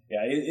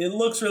 Yeah, it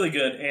looks really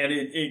good, and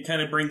it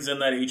kind of brings in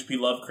that H.P.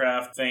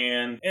 Lovecraft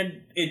fan,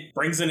 and it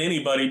brings in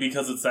anybody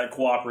because it's that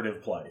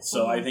cooperative play.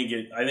 So I think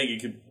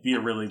it could be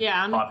a really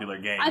popular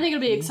game. I think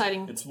it'll be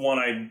exciting. It's one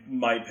I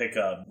might pick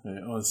up.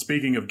 Well,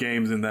 speaking of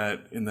games in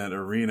that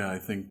arena, I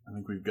think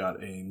we've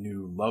got a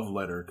new love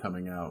letter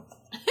coming out.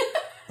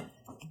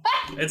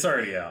 It's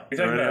already out.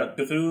 You're talking about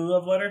Cthulhu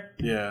Love Letter?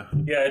 Yeah.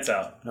 Yeah, it's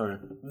out.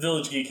 Okay.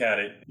 Village Geek had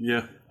it.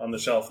 Yeah. On the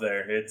shelf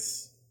there.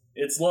 It's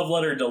Love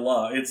Letter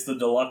Deluxe. It's the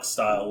deluxe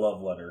style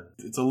Love Letter.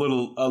 It's a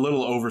little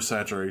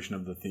oversaturation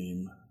of the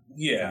theme.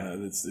 Yeah,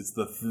 it's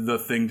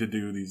the thing to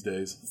do these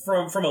days.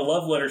 From a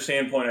Love Letter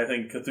standpoint, I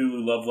think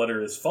Cthulhu Love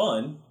Letter is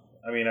fun.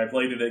 I mean, I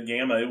played it at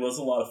Gamma. It was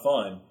a lot of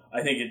fun.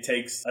 I think it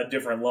takes a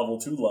different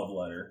level to Love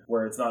Letter,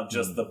 where it's not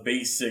just the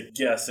basic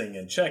guessing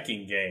and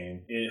checking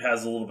game. It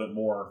has a little bit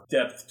more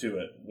depth to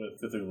it with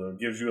Cthulhu. It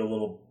gives you a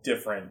little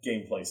different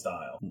gameplay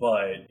style,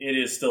 but it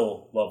is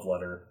still Love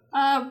Letter.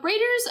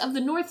 Raiders of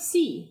the North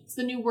Sea. It's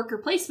the new worker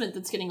placement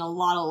that's getting a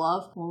lot of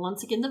love.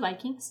 Once again, the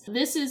Vikings.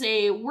 This is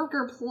a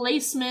worker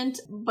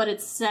placement, but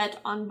it's set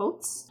on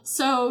boats.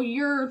 So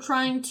you're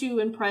trying to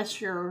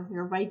impress your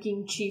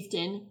Viking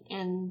chieftain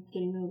and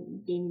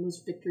getting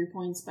those victory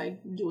points by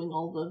doing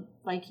all the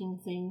Viking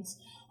things.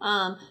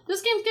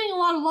 This game's getting a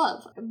lot of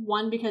love.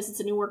 One, because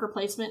it's a new worker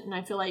placement, and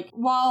I feel like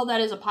while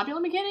that is a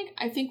popular mechanic,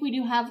 I think we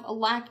do have a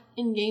lack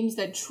in games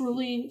that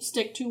truly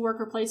stick to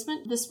worker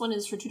placement. This one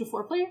is for 2 to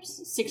 4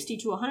 players, 60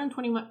 to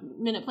 120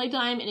 minute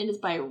playtime, and it is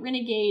by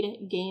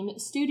Renegade Game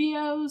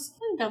Studios. I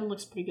think that one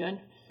looks pretty good.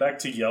 Back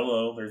to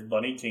Yellow, there's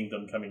Bunny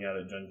Kingdom coming out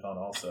at Gen Con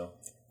also.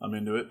 I'm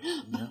into it.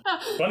 Yeah.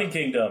 Bunny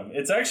Kingdom.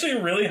 It's actually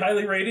a really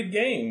highly rated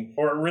game,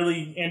 or a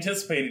really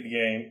anticipated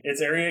game.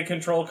 It's area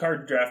control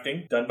card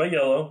drafting, done by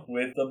Yellow,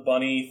 with the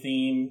bunny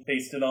theme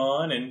pasted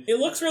on, and it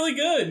looks really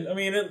good. I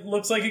mean, it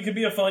looks like it could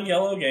be a fun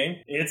Yellow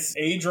game. Its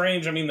age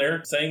range, I mean,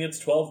 they're saying it's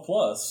 12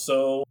 plus,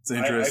 so... It's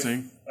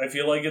interesting. I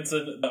feel like it's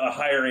a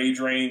higher age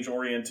range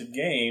oriented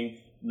game,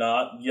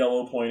 not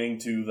Yellow pointing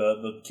to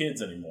the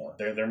kids anymore.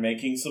 They're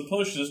making some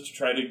pushes to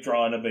try to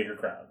draw in a bigger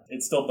crowd.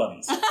 It's still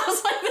bunnies. I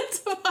was like,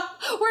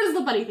 where does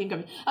the bunny thing come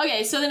in?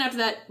 Okay, so then after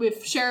that,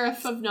 with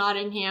Sheriff of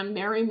Nottingham,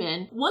 Merry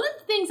Men. One of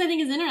the things I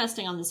think is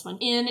interesting on this one,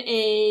 in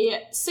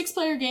a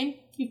 6-player game,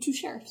 you have 2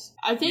 sheriffs.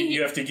 I think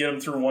you have to get them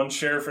through one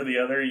sheriff or the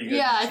other.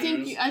 I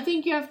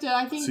think you have to.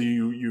 I think so.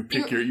 You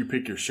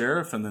pick your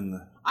sheriff, and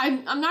then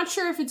I'm not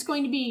sure if it's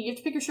going to be you have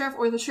to pick your sheriff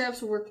or the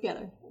sheriffs will work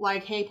together.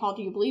 Like, hey, Paul,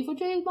 do you believe what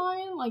Jay is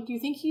buying? Like, do you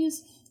think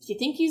he's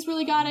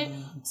really got it?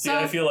 So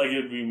I feel like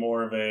it would be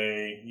more of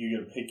you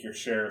get to pick your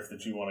sheriff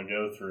that you want to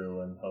go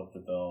through and hope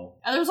that they'll...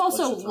 There's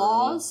also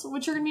laws,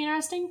 which are going to be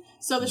interesting.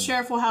 So the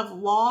sheriff will have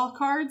law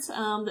cards,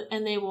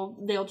 and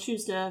they'll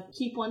choose to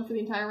keep one for the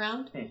entire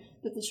round.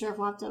 That the sheriff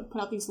will have to put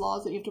out these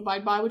laws that you have to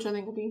abide by, which I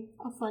think will be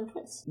a fun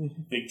twist.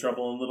 Big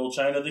Trouble in Little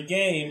China, the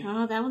game.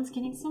 Oh, that one's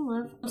getting some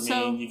love. I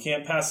mean, you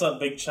can't pass up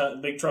Big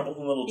Trouble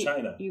in Little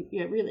China. You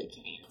really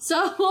can't.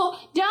 So,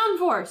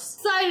 Downforce.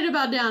 Excited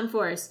about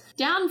Downforce.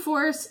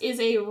 Downforce This is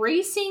a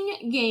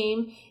racing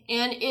game,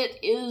 and it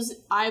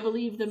is, I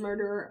believe, the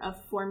murder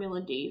of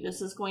Formula D.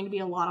 This is going to be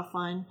a lot of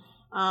fun.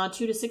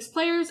 2 to 6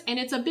 players, and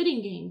it's a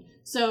bidding game.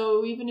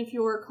 So even if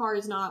your car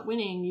is not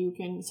winning, you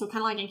can, so kind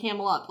of like in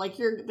Camel Up, like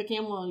the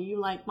camel you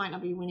like might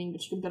not be winning,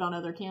 but you can bid on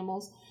other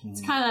camels.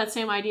 It's kind of that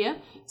same idea.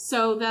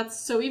 So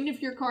even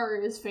if your car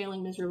is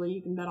failing miserably,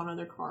 you can bet on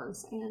other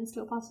cars and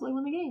still possibly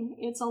win the game.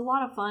 It's a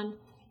lot of fun,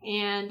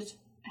 and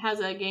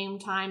has a game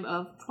time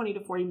of 20 to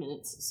 40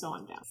 minutes, so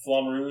I'm down.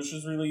 Flamme Rouge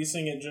is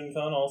releasing at Gen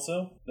Con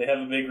also. They have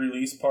a big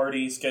release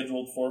party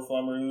scheduled for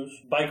Flamme Rouge.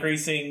 Bike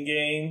racing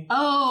game.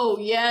 Oh,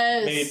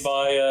 yes! Made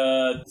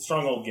by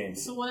Stronghold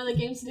Games. So one of the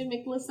games that didn't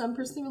make the list I'm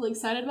personally really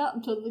excited about,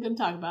 I'm totally going to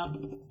talk about.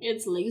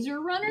 It's Laser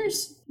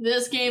Runners.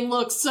 This game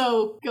looks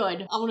so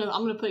good. I'm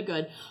gonna put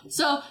good.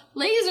 So,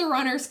 Laser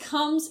Runners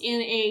comes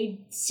in a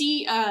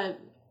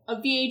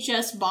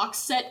VHS box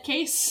set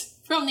case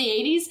from the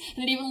 80s,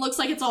 and it even looks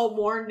like it's all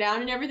worn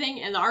down and everything,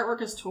 and the artwork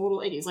is total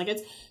 80s. Like,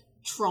 it's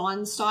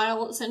Tron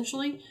style,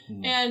 essentially.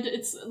 And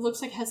it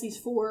looks like it has these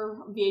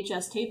 4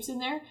 VHS tapes in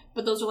there,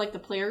 but those are like the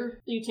player.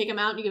 You take them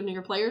out and you give them to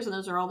your players, and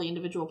those are all the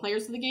individual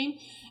players of the game.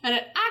 And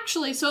it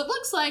actually, so it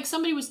looks like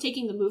somebody was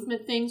taking the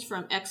movement things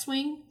from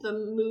X-Wing, the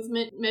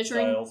movement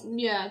measuring. Styles.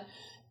 Yeah.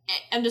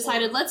 And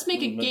decided, let's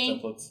make a Movement game.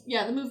 templates.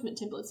 Yeah, the movement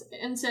templates.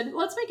 And said,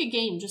 let's make a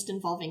game just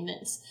involving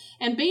this.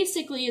 And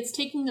basically, it's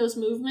taking those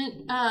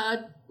movement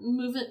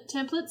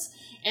templates,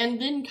 and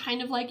then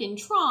kind of like in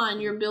Tron,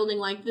 you're building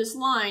like this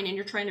line, and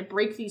you're trying to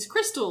break these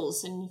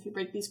crystals. And if you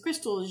break these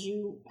crystals,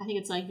 I think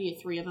it's like via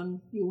 3 of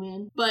them, you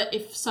win. But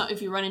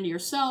if you run into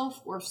yourself,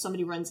 or if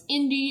somebody runs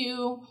into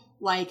you,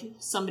 like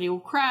somebody will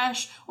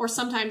crash, or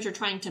sometimes you're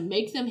trying to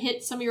make them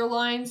hit some of your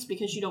lines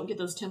because you don't get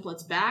those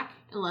templates back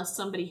unless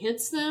somebody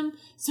hits them.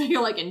 So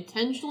you're like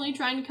intentionally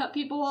trying to cut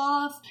people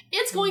off.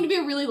 It's going to be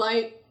a really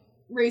light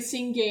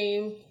racing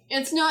game.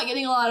 It's not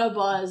getting a lot of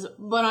buzz,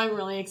 but I'm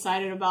really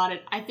excited about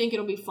it. I think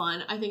it'll be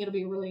fun. I think it'll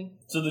be really...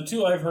 So the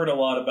 2 I've heard a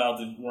lot about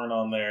that weren't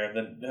on there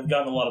that have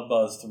gotten a lot of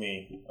buzz to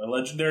me are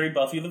Legendary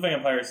Buffy the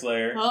Vampire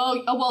Slayer.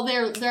 Oh well,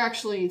 they're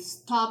actually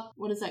top...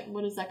 What is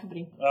that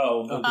company?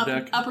 Oh,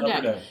 Upper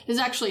Deck is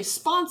actually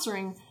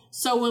sponsoring.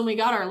 So when we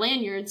got our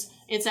lanyards,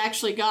 it's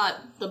actually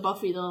got the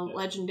Buffy the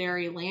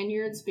Legendary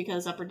lanyards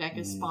because Upper Deck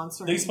is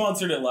sponsoring. They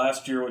sponsored it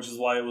last year, which is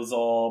why it was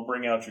all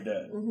Bring Out Your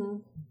Dead.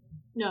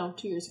 No,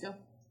 2 years ago.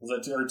 Was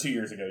that 2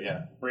 years ago?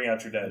 Yeah, Bring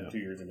Out Your Dead 2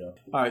 years ago.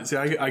 All right, see,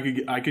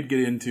 I could get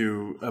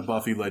into a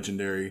Buffy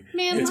Legendary.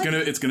 Man,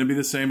 it's gonna be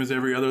the same as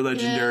every other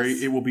Legendary.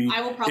 Yes. It will be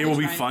I will probably it will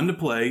be try it. fun to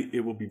play.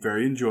 It will be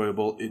very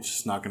enjoyable. It's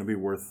just not going to be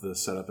worth the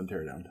setup and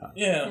teardown time.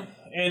 Yeah,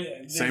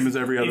 and Same as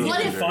every other If you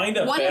Legendary. can find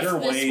a better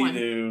way one,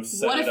 to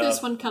set what it if up,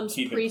 this one comes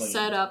keep it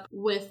pre-set clean. up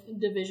with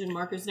division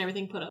markers and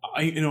everything put up?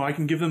 I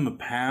can give them a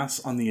pass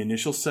on the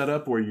initial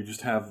setup where you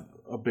just have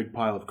a big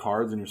pile of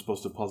cards and you're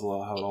supposed to puzzle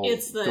out how it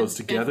all goes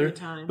together. Every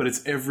time. But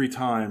it's every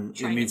time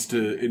it needs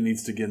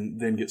to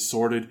then get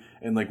sorted,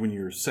 and like when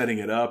you're setting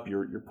it up,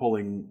 you're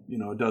pulling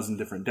a dozen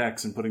different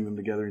decks and putting them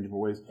together in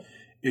different ways.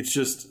 It's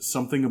just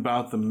something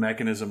about the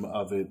mechanism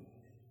of it.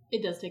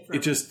 It does take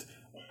forever.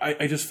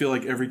 I just feel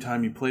like every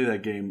time you play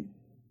that game,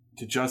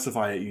 to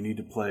justify it, you need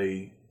to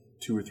play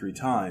 2 or 3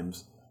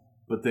 times.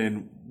 But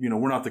then,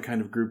 we're not the kind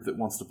of group that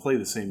wants to play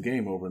the same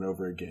game over and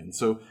over again.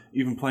 So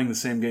even playing the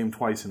same game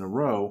twice in a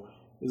row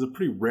is a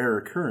pretty rare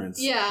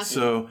occurrence. Yeah.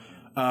 So,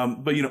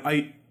 but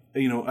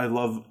I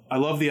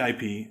love the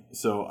IP.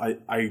 So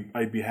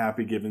I'd be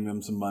happy giving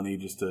them some money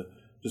just to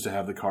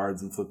have the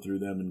cards and flip through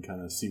them and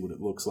kind of see what it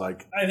looks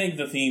like. I think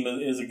the theme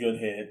is a good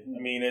hit. I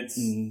mean,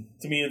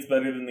 to me, it's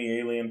better than the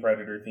Alien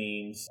Predator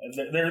themes.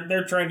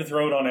 They're trying to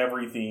throw it on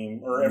every theme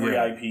or every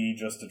IP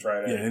just to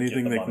try to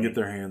anything get the they money. can get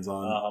their hands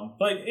on.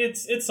 But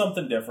it's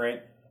something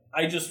different.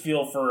 I just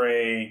feel for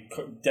a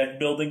deck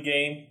building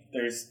game,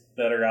 there's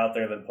that are out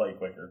there that play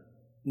quicker,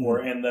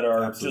 and that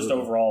are Absolutely. just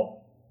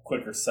overall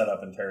quicker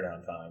setup and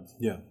teardown times.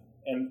 Yeah.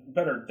 And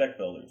better deck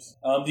builders.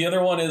 The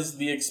other one is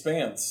The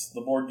Expanse,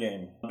 the board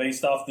game,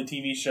 based off the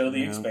TV show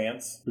The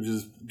Expanse, which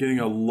is getting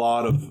a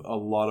lot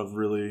of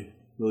really,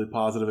 really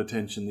positive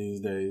attention these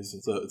days.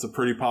 It's a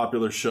pretty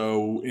popular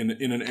show in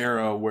an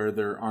era where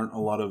there aren't a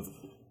lot of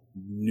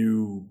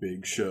new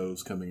big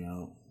shows coming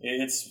out.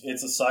 It's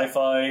a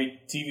sci-fi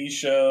TV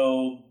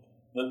show.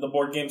 The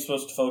board game's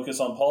supposed to focus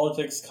on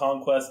politics,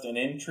 conquest, and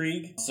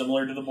intrigue,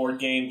 similar to the board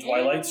game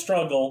Twilight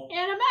Struggle.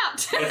 And I'm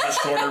out. With a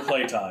shorter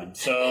playtime.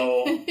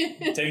 So,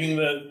 taking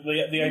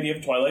the idea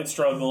of Twilight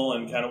Struggle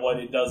and kind of what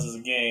it does as a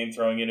game,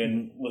 throwing it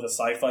in with a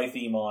sci-fi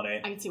theme on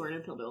it. I can see where it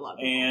appealed to a lot of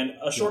people. And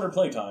a shorter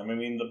playtime. I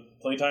mean, the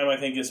playtime I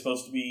think is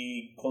supposed to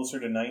be closer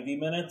to 90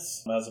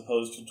 minutes, as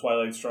opposed to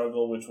Twilight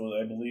Struggle, which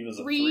I believe is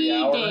a 3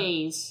 hour. 3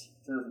 days.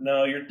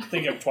 No, you're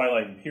thinking of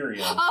Twilight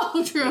Imperium.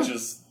 Oh, true. Which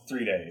is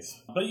 3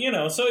 days. But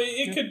so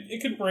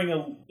it could bring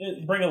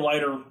a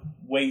lighter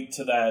weight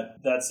to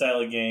that style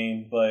of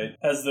game, but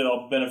has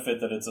the benefit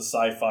that it's a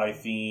sci-fi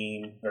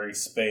theme, very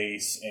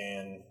space,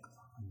 and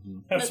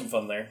Have some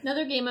fun there.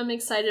 Another game I'm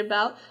excited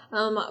about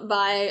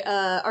by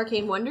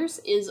Arcane Wonders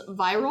is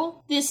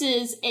Viral. This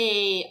is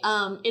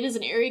it is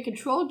an area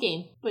control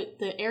game, but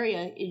the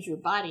area is your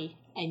body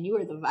and you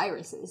are the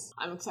viruses.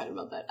 I'm excited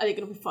about that. I think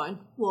it'll be fun.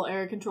 Little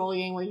area control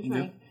game where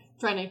you're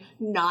trying to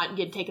not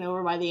get taken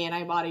over by the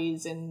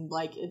antibodies, and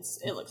like it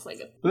looks like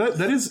it.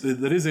 That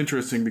is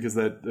interesting, because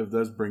that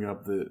does bring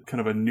up the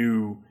kind of a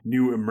new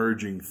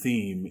emerging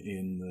theme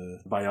in the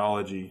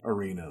biology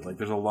arena. Like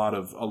there's a lot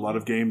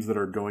of games that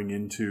are going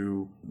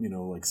into,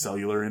 like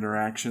cellular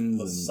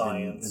interactions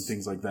and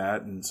things like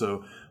that, and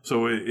so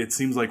it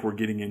seems like we're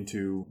getting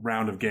into a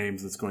round of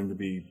games that's going to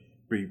be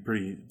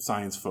pretty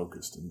science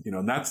focused,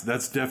 and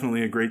that's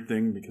definitely a great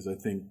thing, because I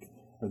think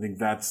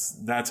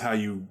that's how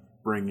you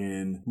bring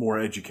in more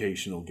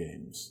educational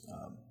games.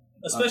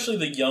 Especially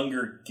the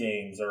younger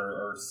games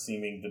are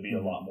seeming to be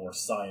a lot more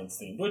science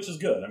themed, which is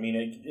good. I mean,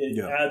 it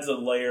adds a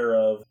layer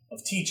of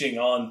teaching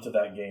onto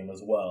that game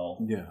as well.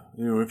 Yeah.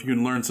 If you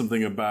can learn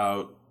something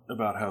about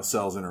how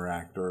cells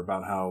interact, or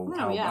about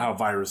how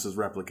viruses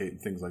replicate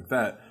and things like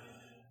that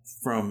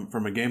from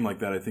a game like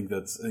that, I think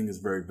is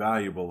very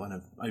valuable.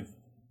 And I've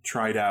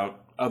tried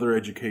out other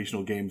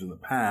educational games in the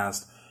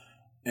past,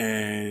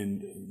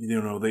 and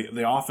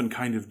they often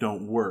kind of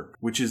don't work,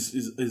 which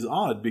is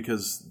odd,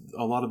 because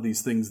a lot of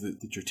these things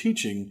that you're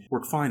teaching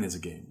work fine as a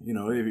game.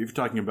 If you're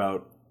talking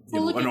about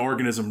an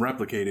organism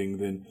replicating,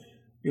 then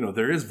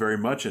there is very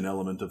much an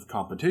element of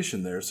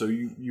competition there. So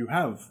you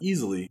have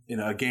easily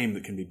a game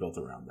that can be built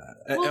around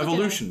that.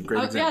 Evolution,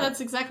 great example. Yeah, that's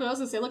exactly what I was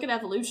going to say. Look at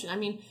Evolution. I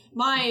mean,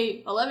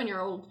 my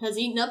 11-year-old has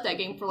eaten up that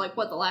game for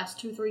the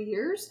last 2-3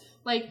 years.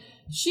 Like,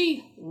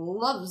 she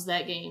loves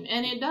that game,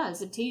 and it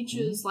does. It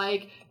teaches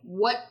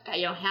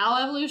how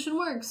evolution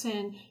works,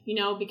 and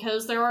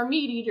because there are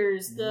meat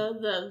eaters, the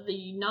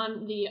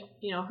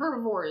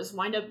herbivores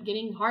wind up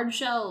getting hard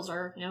shells,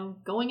 or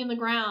going in the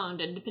ground,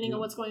 and depending on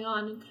what's going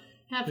on,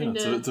 having to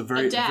so it's a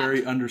very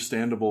very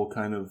understandable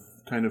kind of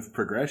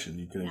progression.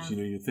 You can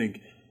you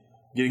think,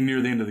 getting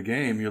near the end of the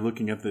game, you're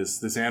looking at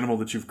this animal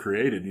that you've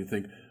created, and you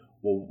think,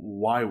 well,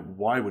 why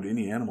would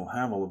any animal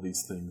have all of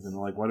these things? And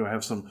why do I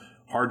have some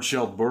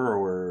hard-shelled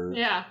burrower?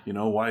 Yeah.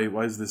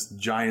 Why is this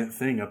giant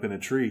thing up in a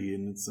tree?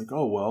 And it's like,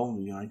 oh, well,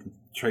 I can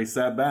trace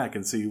that back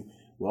and see,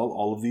 well,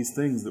 all of these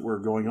things that were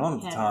going on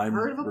at the time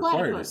heard of a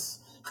required platypus.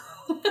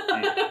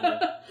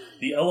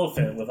 The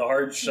elephant with a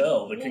hard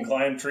shell that can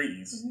climb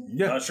trees.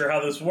 Yeah. Not sure how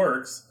this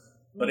works,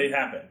 but it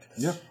happened.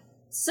 Yeah.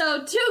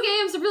 So 2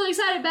 games I'm really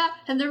excited about,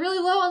 and they're really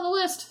low on the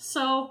list.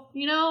 So,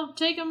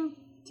 take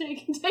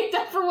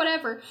that for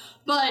whatever.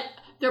 But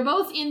they're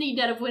both in the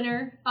Dead of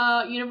Winter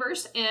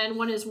universe, and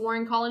one is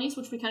Warring Colonies,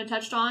 which we kind of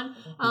touched on.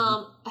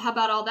 How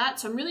about all that?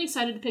 So I'm really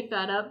excited to pick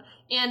that up.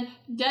 And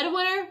Dead of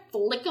Winter,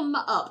 flick 'em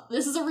up.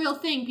 This is a real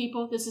thing,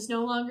 people. This is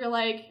no longer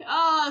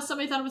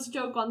somebody thought it was a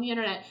joke on the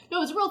internet.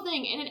 No, it's a real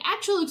thing, and it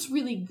actually looks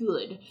really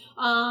good.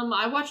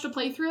 I watched a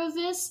playthrough of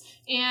this,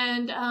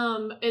 and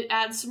it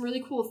adds some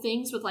really cool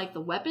things with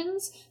the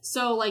weapons.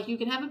 So you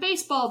can have a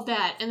baseball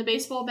bat, and the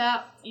baseball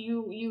bat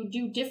you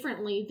do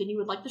differently than you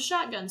would the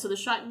shotgun. So the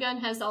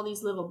shotgun has all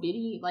these little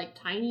bitty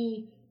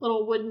tiny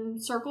little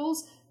wooden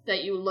circles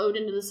that you load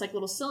into this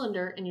little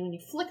cylinder, and when you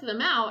flick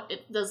them out,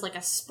 it does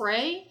a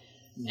spray.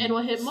 And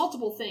will hit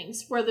multiple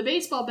things. Where the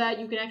baseball bat,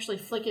 you can actually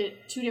flick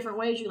it 2 different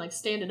ways. You can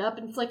stand it up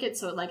and flick it,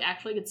 so it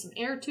actually gets some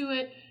air to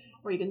it.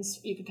 Or you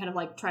can kind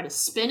of try to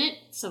spin it,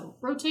 so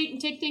rotate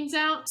and take things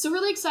out. So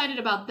really excited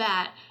about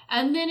that.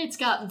 And then it's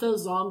got the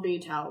Zombie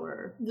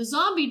Tower. The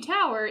Zombie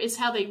Tower is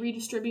how they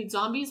redistribute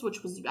zombies,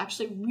 which was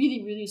actually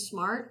really, really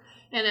smart.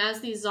 And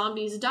as these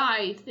zombies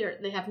die,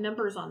 they have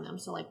numbers on them,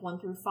 so 1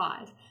 through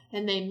 5.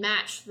 And they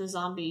match the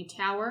Zombie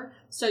Tower.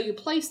 So you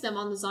place them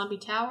on the Zombie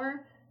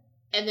Tower,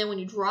 and then when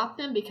you drop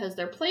them, because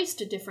they're placed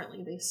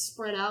differently, they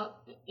spread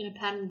out in a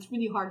pattern that's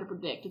really hard to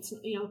predict. It's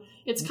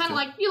it's kind of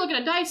like you look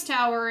at a dice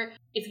tower.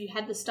 If you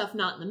had the stuff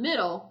not in the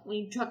middle, when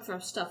you throw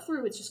stuff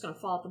through, it's just going to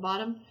fall at the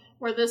bottom.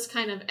 Where this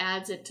kind of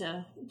adds it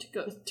to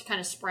kind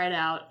of spread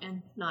out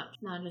and not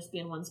just be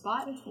in one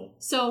spot.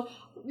 So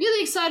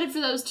really excited for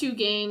those 2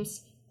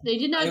 games. They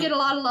did not get a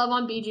lot of love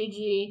on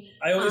BGG.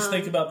 I always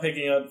think about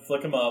picking up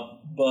Flick 'em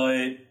Up,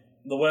 but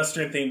the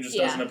Western theme just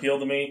doesn't appeal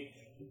to me.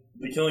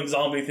 The Killing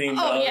Zombie theme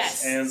does,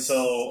 yes. And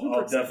so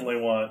I'll definitely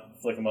want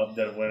Flick 'em Up,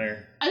 Dead of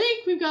Winter. I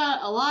think we've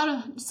got a lot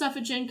of stuff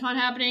at Gen Con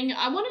happening.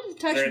 I wanted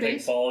to touch base. Is there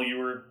anything, Paul, you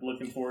were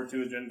looking forward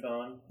to at Gen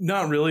Con?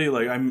 Not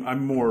really.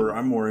 I'm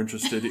more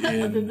interested in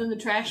other than the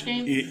trash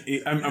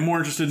games. I'm more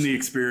interested in the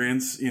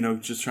experience.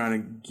 Just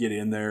trying to get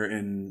in there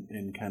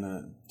and kind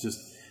of just.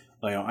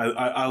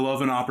 I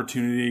love an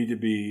opportunity to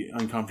be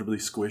uncomfortably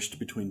squished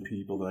between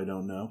people that I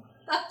don't know.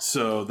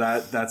 So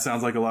that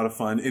sounds like a lot of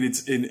fun, and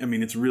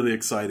it's really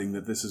exciting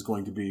that this is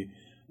going to be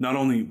not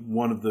only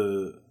one of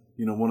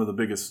the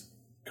biggest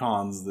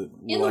cons that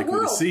we're likely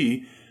to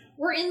see.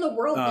 We're in the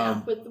world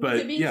now with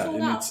it being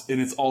sold out.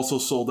 It's also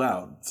sold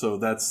out. So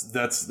that's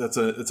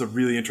a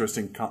really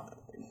interesting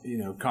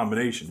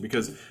combination,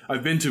 because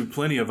I've been to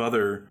plenty of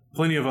other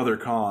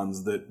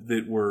cons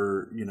that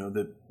were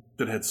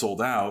that had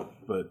sold out,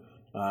 but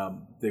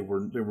they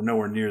were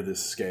nowhere near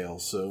this scale.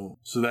 So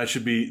that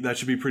should be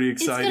pretty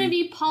exciting. It's gonna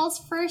be Paul's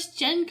first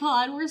Gen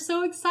Con. We're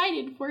so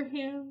excited for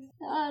him.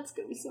 It's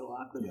gonna be so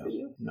awkward for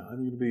you. No, I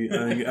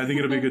think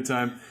it'll be a good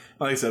time.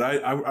 Like I said,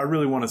 I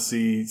really want to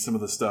see some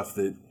of the stuff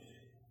that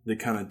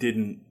kind of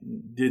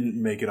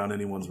didn't make it on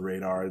anyone's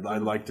radar.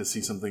 I'd like to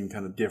see something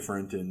kind of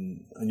different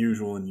and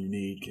unusual and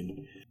unique,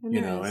 and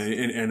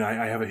and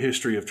I have a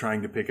history of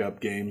trying to pick up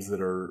games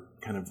that are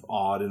kind of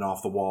odd and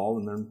off the wall,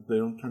 and they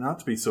don't turn out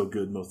to be so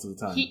good most of the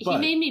time. He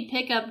made me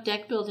pick up the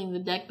deck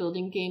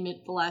building game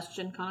at the last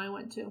Gen Con I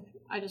went to.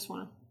 I just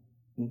want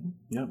to. Mm-hmm.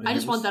 Yeah, I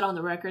just want that on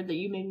the record that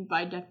you made me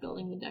buy the deck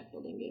building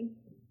game.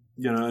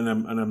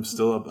 And I'm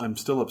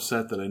still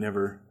upset that I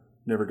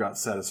never got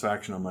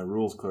satisfaction on my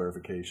rules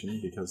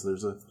clarification, because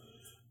there's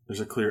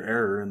a clear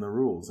error in the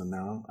rules, and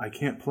now I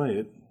can't play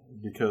it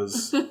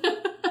because the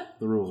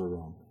rules are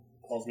wrong.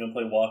 Paul's going to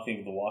play the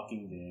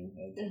walking game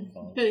at Gen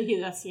Con.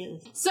 Yes, he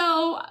is.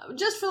 So,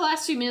 just for the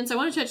last 2 minutes, I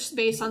want to touch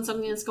base on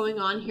something that's going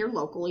on here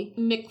locally.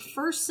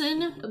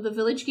 McPherson, the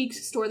Village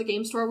Geeks store, the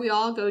game store we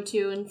all go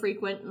to and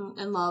frequent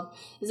and love,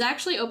 is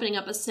actually opening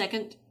up a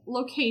second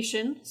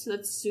location, so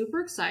that's super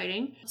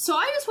exciting. So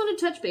I just want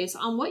to touch base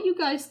on what you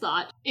guys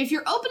thought. If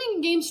you're opening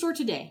a game store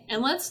today,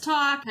 and let's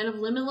talk kind of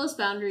limitless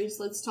boundaries,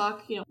 let's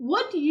talk,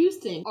 what do you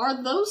think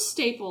are those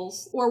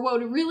staples, or what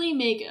would really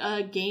make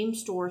a game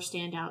store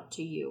stand out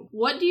to you?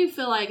 What do you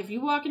feel like if you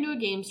walk into a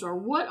game store,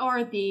 what are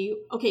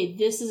okay,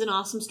 this is an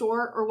awesome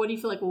store, or what do you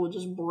feel like will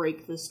just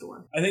break the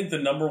store? I think the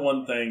number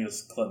one thing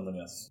is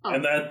cleanliness.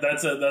 And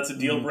that's a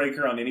deal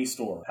breaker on any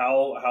store.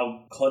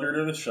 How cluttered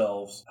are the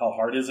shelves? How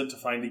hard is it to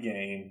find a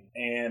game?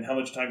 And how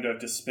much time do I have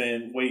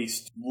to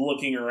waste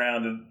looking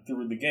around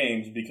through the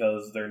games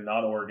because they're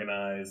not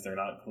organized, they're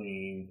not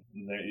clean,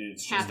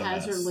 it's just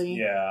haphazardly. A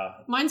mess. Yeah.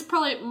 Mine's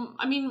probably,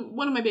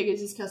 one of my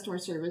biggest is customer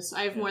service.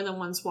 I have more than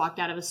once walked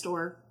out of a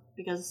store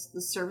because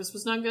the service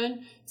was not good.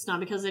 It's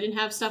not because they didn't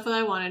have stuff that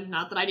I wanted.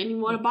 Not that I didn't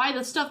even want to buy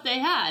the stuff they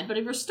had, but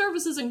if your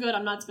service isn't good,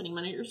 I'm not spending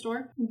money at your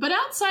store. But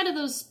outside of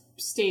those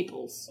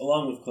staples,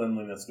 along with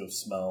cleanliness goes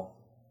smell.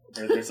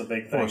 There's a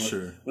big thing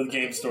with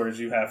game stores.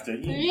 You have to.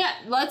 Yeah,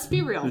 let's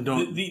be real.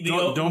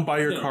 Don't buy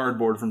your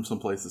cardboard from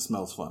someplace that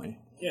smells funny.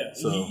 Yeah,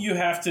 so you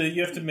have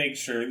to make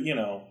sure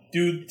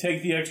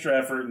take the extra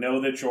effort.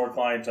 Know that your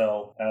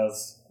clientele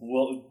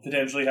will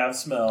potentially have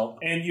smell,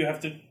 and you have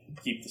to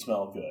keep the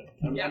smell good.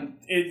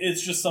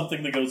 It's just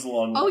something that goes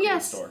along with the game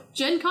store.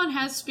 Gen Con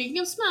has, speaking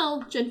of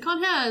smell, Gen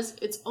Con has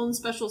its own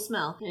special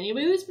smell.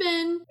 Anybody who's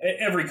been,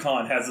 every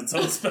con has its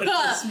own special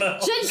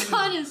smell.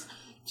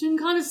 Gen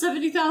Con is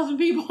 70,000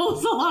 people.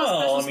 It's a lot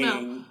of special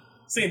smell.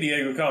 San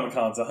Diego Comic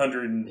Con's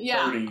 130,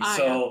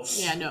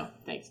 Yeah, no,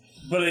 thanks.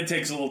 But it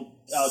takes a little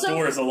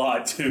outdoors a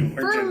lot, too,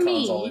 where Gen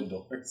Con's all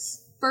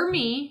indoors. For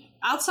me,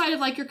 outside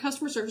of your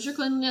customer service, your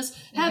cleanliness,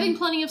 having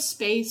plenty of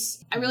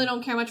space, I really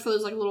don't care much for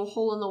those little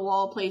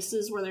hole-in-the-wall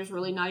places where there's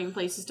really not even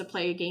places to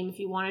play a game if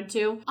you wanted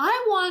to.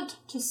 I want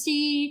to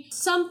see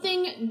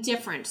something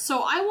different. So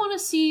I want to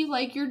see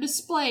your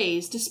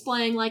displays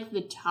displaying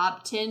the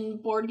top 10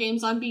 board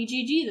games on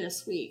BGG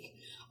this week.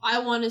 I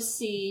want to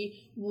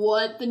see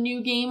what the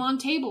new game on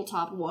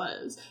tabletop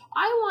was.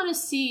 I want to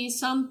see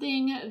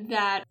something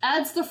that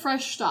adds the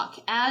fresh stock,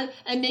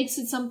 and makes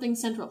it something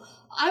central.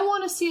 I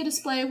want to see a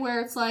display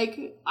where it's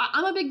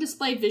I'm a big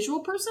display visual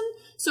person,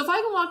 so if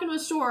I can walk into a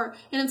store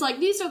and it's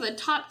these are the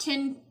top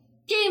 10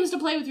 games to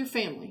play with your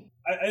family.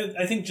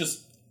 I think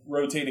just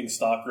rotating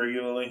stock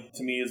regularly,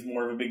 to me, is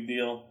more of a big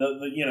deal.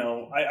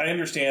 I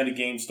understand a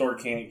game store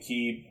can't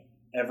keep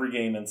every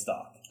game in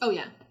stock. Oh,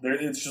 yeah.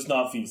 It's just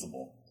not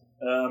feasible.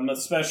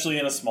 Especially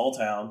in a small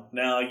town.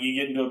 Now, you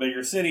get into a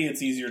bigger city,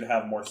 it's easier to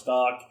have more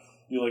stock.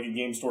 You look at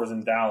game stores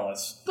in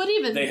Dallas. But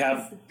even they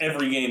have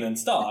every game in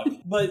stock.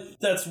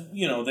 But that's,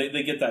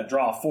 they get that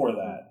draw for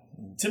that.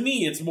 To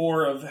me, it's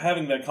more of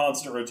having that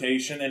constant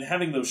rotation and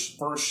having those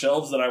first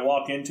shelves that I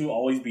walk into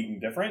always being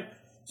different.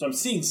 So I'm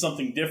seeing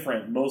something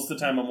different most of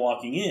the time I'm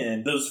walking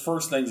in. Those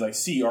first things I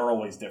see are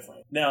always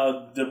different.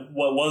 Now,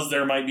 what was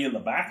there might be in the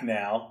back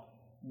now,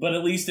 but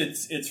at least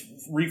it's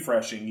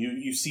refreshing.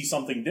 You see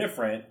something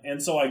different,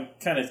 and so I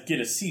kind of get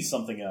to see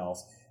something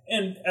else.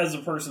 And as a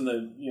person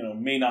that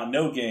may not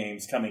know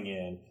games coming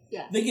in,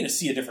 they get to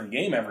see a different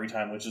game every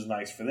time, which is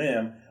nice for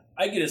them.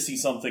 I get to see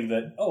something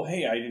that, oh,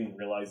 hey, I didn't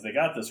realize they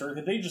got this, or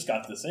they just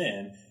got this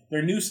in.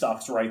 Their new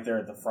stock's right there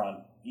at the front,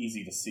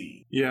 easy to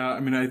see. Yeah,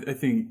 I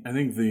think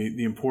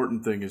the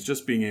important thing is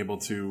just being able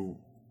to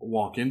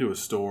walk into a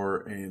store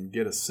and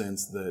get a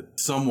sense that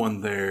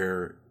someone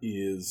there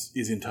is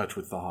in touch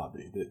with the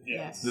hobby.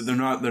 That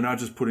they're not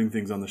just putting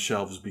things on the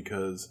shelves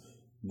because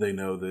they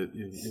know that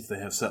if they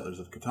have Settlers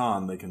of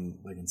Catan, they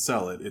can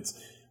sell it. It's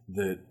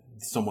that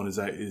someone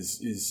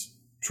is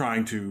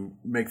trying to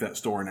make that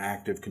store an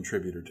active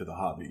contributor to the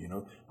hobby.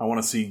 I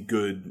want to see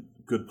good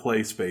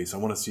play space. I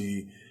want to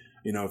see,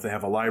 if they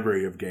have a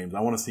library of games,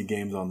 I want to see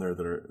games on there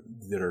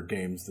that are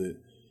games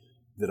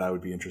that I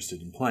would be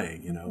interested in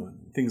playing.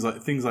 Things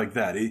like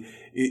that.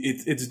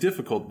 It's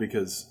difficult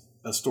because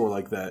a store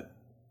like that,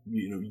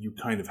 you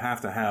kind of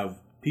have to have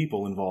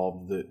people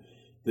involved that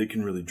that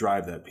can really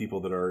drive that.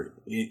 People that are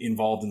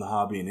involved in the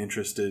hobby and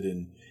interested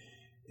and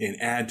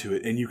add to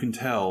it. And you can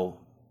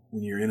tell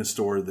when you're in a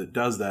store that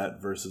does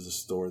that versus a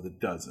store that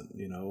doesn't.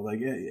 You know, like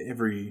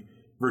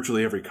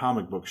virtually every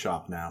comic book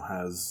shop now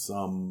has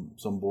some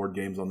board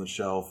games on the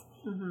shelf.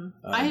 Mm-hmm.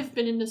 I have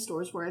been into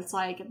stores where it's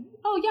like,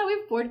 oh yeah, we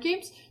have board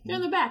games. They're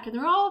in the back, and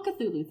they're all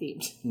Cthulhu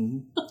themed,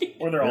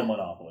 or they're all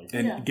Monopoly.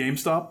 And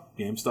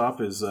GameStop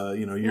is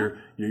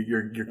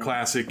your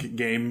classic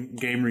game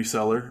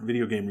reseller,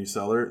 video game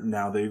reseller.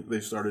 Now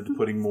they've started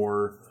putting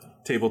more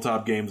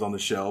tabletop games on the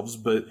shelves,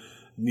 but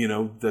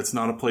that's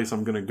not a place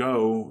I'm going to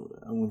go,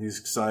 with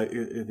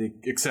the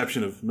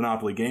exception of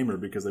Monopoly Gamer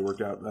because they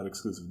worked out that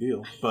exclusive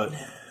deal, but.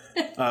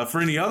 For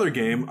any other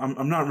game,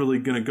 I'm not really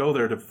going to go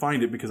there to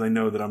find it because I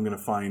know that I'm going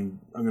to find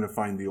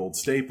the old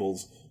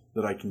staples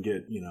that I can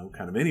get,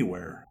 kind of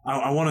anywhere.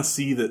 I want to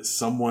see that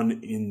someone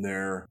in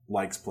there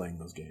likes playing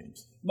those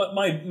games. But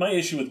my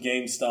issue with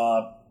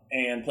GameStop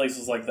and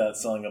places like that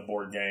selling a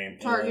board game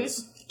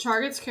Target's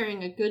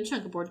carrying a good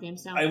chunk of board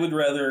games now. I would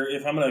rather,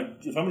 if I'm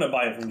gonna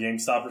buy it from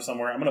GameStop or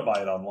somewhere, I'm gonna buy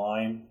it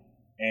online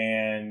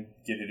and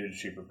get it at a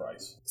cheaper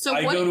price. So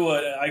I go to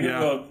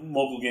a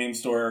local game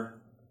store.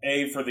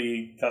 For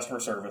the customer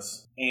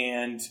service,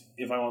 and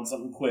if I want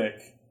something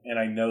quick, and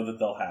I know that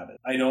they'll have it.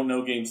 I don't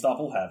know GameStop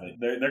will have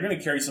it. They're going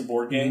to carry some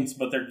board games,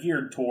 but they're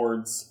geared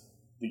towards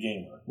the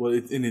gamer. Well,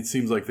 it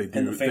seems like they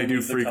do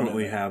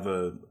frequently have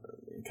a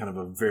kind of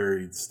a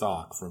varied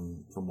stock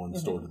from one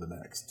store to the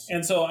next.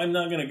 And so I'm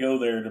not going to go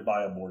there to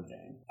buy a board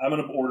game. I'm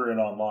going to order it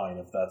online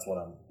if that's what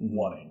I'm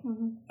wanting.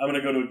 Mm-hmm. I'm going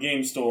to go to a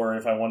game store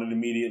if I want it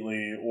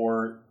immediately,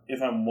 or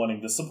if I'm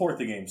wanting to support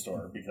the game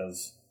store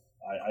because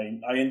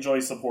I enjoy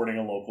supporting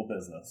a local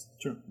business.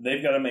 Sure.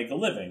 They've got to make a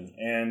living,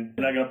 and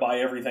I'm not going to buy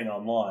everything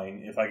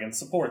online if I can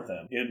support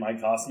them. It might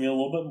cost me a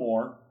little bit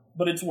more,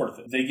 but it's worth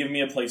it. They give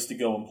me a place to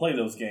go and play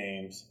those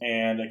games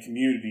and a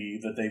community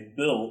that they've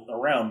built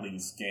around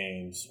these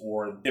games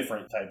or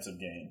different types of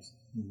games.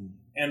 Mm-hmm.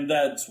 And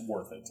that's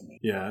worth it to me.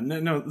 Yeah,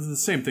 no, it's the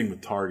same thing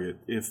with Target.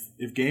 If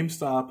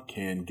GameStop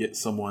can get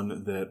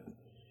someone that,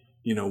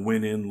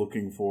 went in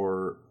looking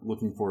for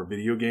a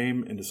video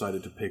game and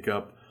decided to pick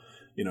up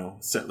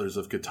Settlers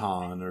of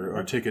Catan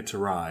or Ticket to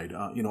Ride.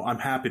 I'm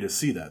happy to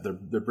see that.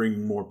 They're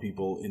bringing more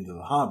people into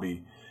the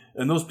hobby.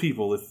 And those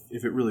people, if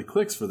it really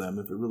clicks for them,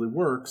 if it really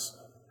works,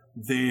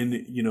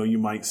 then, you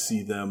might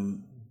see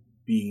them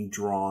being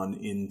drawn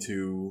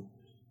into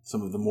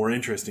some of the more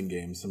interesting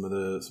games, some of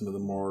the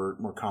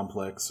more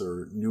complex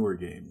or newer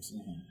games.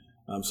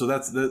 Mm-hmm. So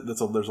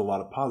there's a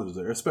lot of positives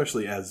there,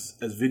 especially as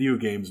video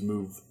games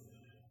move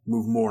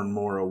more and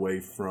more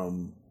away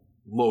from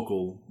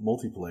local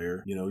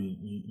multiplayer.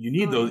 You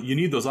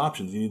need those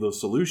options, you need those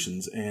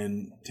solutions,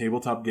 and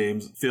tabletop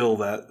games fill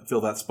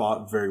that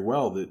spot very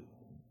well that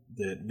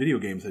video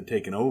games had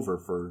taken over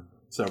for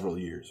several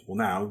years. Well,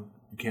 now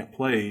you can't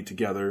play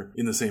together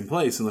in the same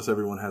place unless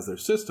everyone has their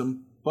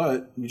system,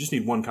 but you just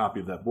need one copy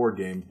of that board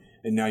game,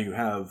 and now you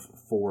have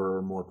 4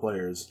 or more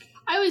players.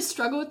 I always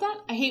struggle with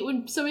that. I hate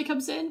when somebody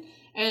comes in,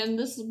 and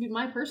this will be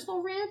my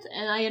personal rant,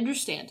 and I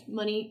understand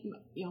money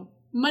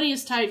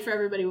is tight for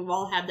everybody. We've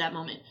all had that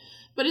moment.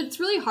 But it's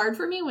really hard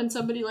for me when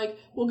somebody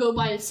will go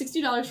buy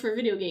 $60 for a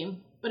video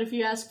game, but if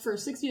you ask for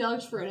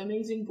 $60 for an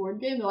amazing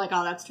board game, they're like,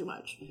 oh, that's too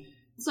much.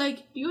 It's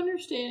like, do you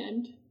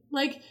understand?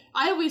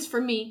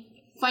 For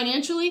me,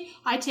 financially,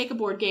 I take a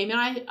board game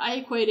and I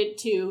equate it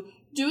to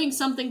doing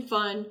something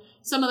fun,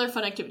 some other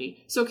fun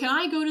activity. So can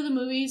I go to the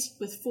movies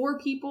with 4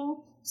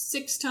 people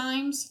 6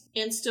 times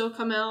and still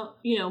come out,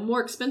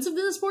 more expensive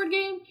than this board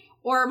game?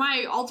 Or am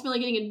I ultimately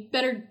getting a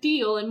better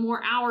deal and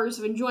more hours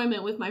of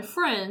enjoyment with my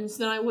friends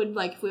than I would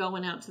if we all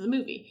went out to the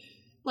movie?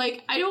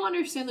 I don't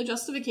understand the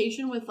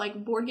justification with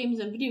board games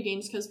and video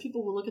games, because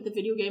people will look at the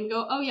video game and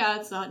go, oh yeah,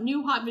 it's a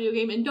new hot video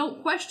game, and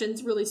don't question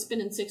really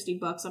spending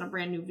 $60 on a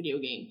brand new video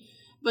game.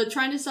 But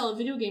trying to sell a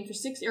video game for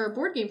or a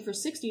board game for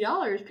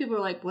 $60, people are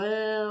like,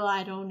 well,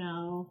 I don't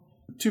know.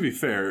 To be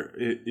fair,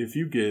 if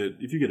you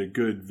get a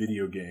good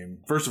video game,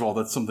 first of all,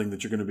 that's something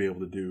that you're going to be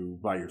able to do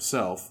by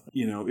yourself.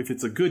 If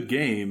it's a good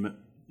game,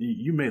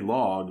 you may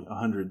log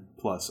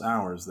 100+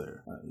 hours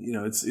there.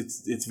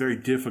 It's very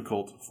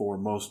difficult for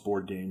most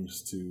board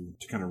games to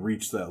kind of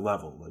reach that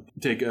level.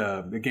 Take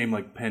a game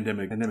like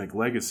Pandemic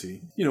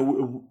Legacy. It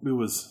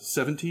was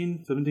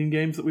 17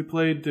 games that we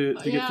played to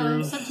get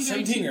through.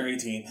 17 or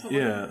 18.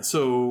 Yeah.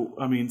 So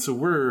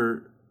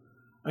we're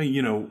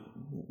minimum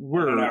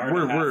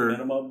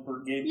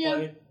per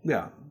gameplay.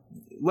 Yeah,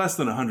 less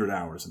than 100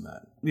 hours in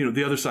that.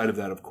 The other side of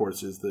that, of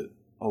course, is that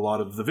a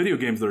lot of the video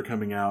games that are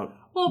coming out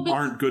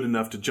aren't good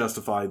enough to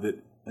justify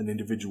that an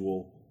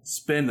individual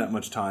spend that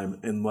much time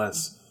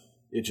unless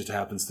It just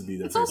happens to be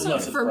their It's favorite also,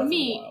 Unless game. it's for Breath of the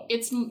me, Wild.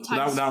 it's So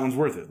times... that one's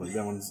worth it. Like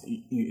that one's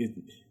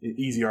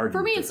easy argument.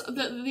 For me, there.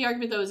 it's the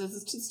argument, though, is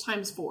it's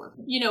times 4.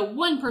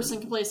 One person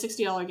can play a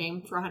 $60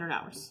 game for 100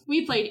 hours.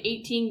 We played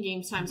 18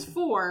 games times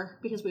 4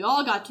 because we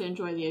all got to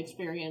enjoy the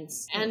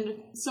experience. And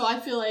so I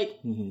feel like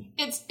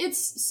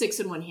it's 6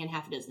 in one hand,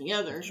 half a dozen in the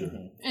other. Sure.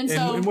 And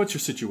so... And what's your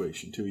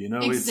situation too?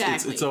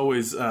 Exactly. It's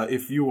always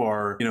if you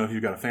are if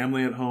you've got a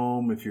family at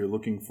home, if you're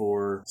looking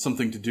for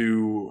something to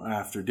do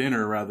after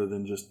dinner rather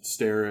than just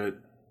stare at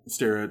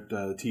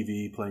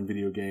TV playing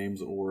video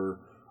games, or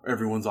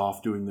everyone's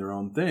off doing their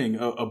own thing,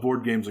 a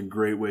board game's a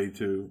great way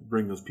to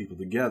bring those people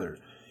together.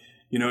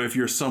 If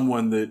you're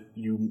someone that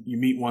you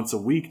meet once a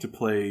week to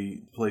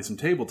play some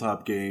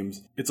tabletop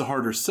games, it's a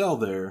harder sell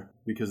there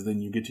because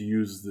then you get to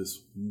use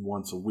this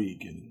once a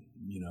week, and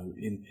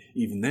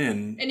even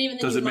then,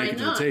 does it make it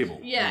to the table?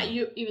 Yeah,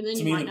 even then To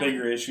you me, might the not.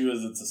 bigger issue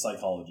is it's a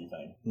psychology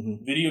thing.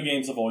 Mhm. Video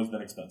games have always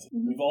been expensive.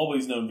 We've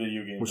always known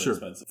video games Well, are sure.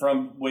 expensive.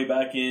 From way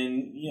back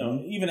in,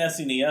 even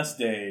SNES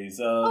days.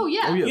 Oh,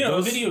 yeah. Oh yeah,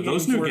 Video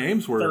those games new were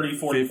games were 30,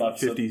 40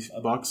 bucks. 50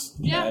 bucks.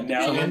 Yeah, Now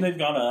depending on- they've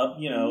gone up,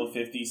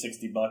 $50,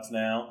 $60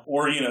 now.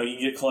 Or, you can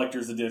get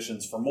collector's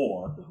editions for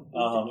more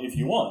if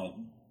you want.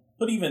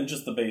 But even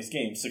just the base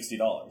game,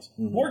 $60.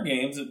 Board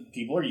games that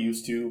people are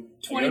used to.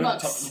 I go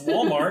to $20.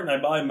 Walmart and I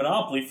buy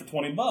Monopoly for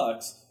 $20.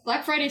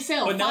 Black Friday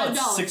sale, But now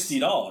 $5. it's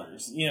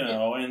 $60,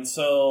 and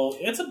so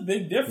it's a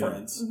big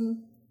difference.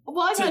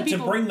 Well, I've had To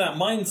people... bring that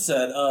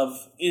mindset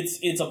of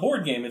it's a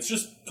board game, it's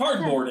just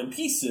cardboard and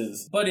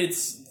pieces, but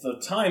it's the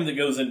time that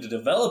goes into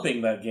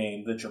developing that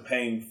game that you're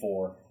paying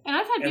for. And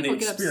I've had and people the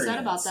get upset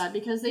experience. about that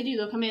because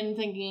they'll come in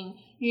thinking,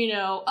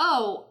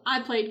 oh,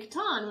 I played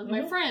Catan with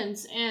my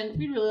friends and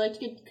we'd really like to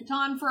get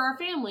Catan for our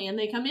family. And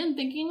they come in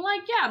thinking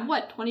like, yeah,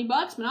 what,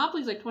 $20?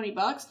 Monopoly's like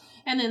 $20.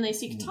 And then they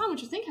see Catan,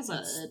 which I think has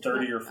a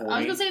 30 or 40. I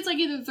was going to say it's like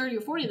either 30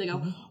 or 40. They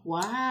go,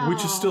 wow.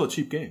 Which is still a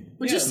cheap game.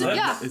 Which Yeah, is, that's-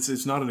 yeah.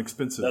 It's not an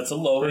expensive. That's a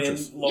low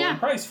purchase. end Yeah.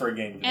 price for a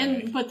game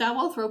today. But that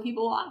will throw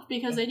people off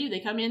because they do. They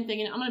come in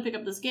thinking, I'm going to pick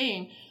up this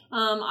game.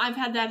 I've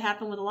had that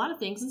happen with a lot of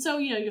things. And so,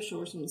 you'll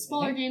show some of the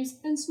smaller games,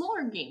 and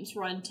smaller games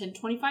run $10,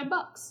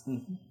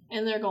 $25.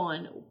 And they're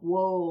going,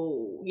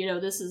 whoa,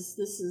 this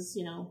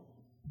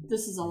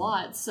is a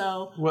lot.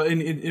 So, Well,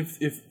 and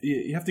if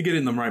you have to get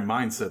in the right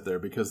mindset there,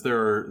 because there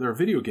are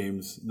video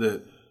games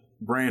that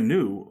brand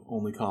new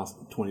only cost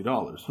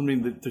 $20. I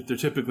mean, they're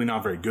typically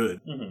not very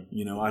good.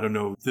 I don't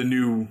know the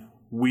new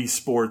Wii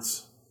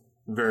Sports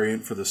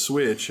variant for the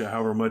Switch,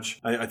 however much.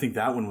 I think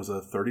that one was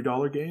a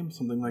 $30 game,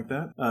 something like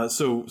that.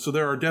 So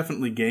there are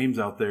definitely games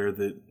out there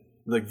that,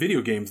 like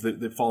video games,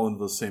 that fall into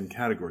those same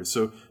categories.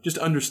 So just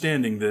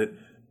understanding that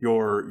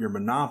your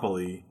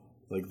Monopoly,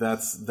 like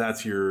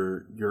that's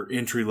your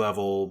entry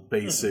level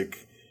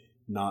basic,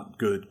 not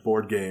good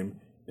board game.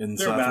 And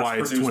so They're that's why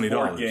it's mass-produced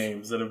board $20.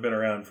 games that have been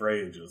around for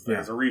ages.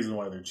 There's a reason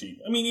why they're cheap.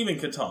 I mean, even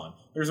Catan.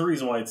 There's a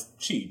reason why it's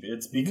cheap.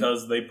 It's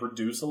because they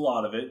produce a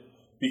lot of it,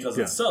 because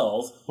it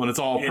sells. When it's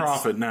all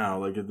profit now,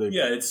 like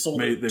It's sold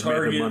they've at made the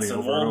Targets money and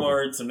over and over.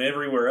 Walmarts and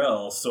everywhere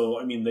else. So,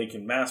 I mean, they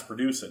can mass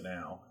produce it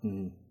now.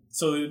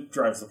 So it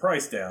drives the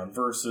price down,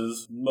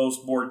 versus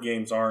most board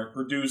games aren't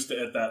produced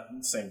at that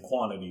same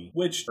quantity,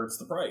 which hurts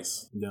the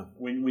price. Yeah.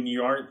 When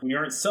you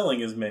aren't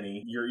selling as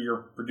many, you're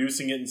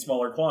producing it in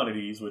smaller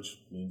quantities, which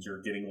means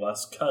you're getting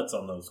less cuts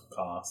on those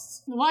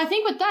costs. well, I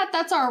think with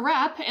that's our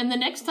wrap. And the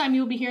next time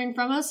you'll be hearing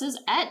from us is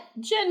at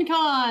Gen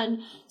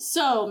Con.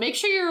 So make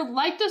sure you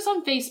like us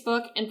on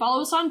Facebook and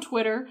follow us on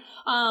Twitter.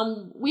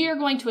 We are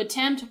going to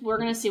we're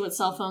going to see what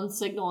cell phone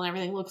signal and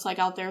everything looks like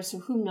out there, so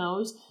who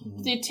knows.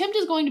 The attempt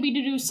is going to be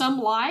to do some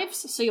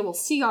lives, so you will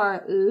see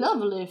our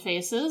lovely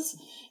faces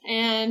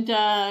and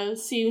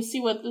see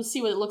what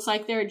it looks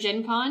like there at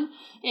Gen Con.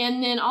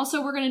 And then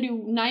also we're going to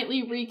do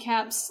nightly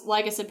recaps,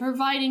 like I said,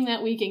 providing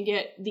that we can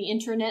get the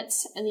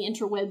internets and the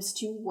interwebs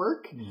to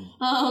work.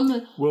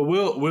 Well,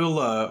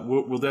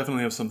 we'll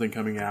definitely have something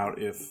coming out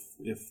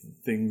if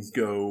things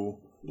go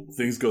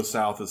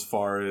south as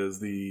far as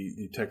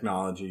the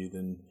technology.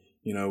 Then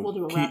We'll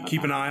do a wrap-up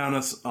keep an on eye on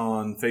us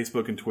on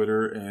Facebook and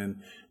Twitter,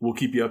 and we'll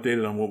keep you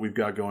updated on what we've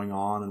got going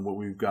on and what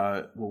we've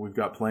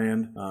got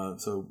planned.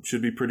 So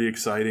should be pretty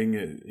exciting.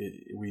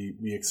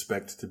 We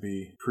expect to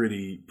be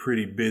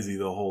pretty busy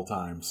the whole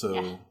time. So.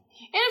 Yeah.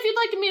 And if you'd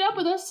like to meet up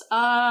with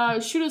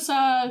us, shoot us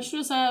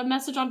a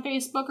message on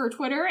Facebook or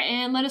Twitter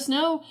and let us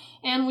know,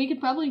 and we could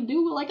probably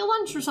do like a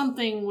lunch or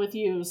something with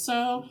you.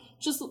 So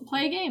just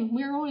play a game.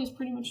 We're always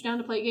pretty much down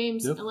to play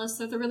games, unless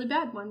they're the really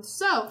bad ones.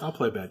 So I'll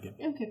play a bad game.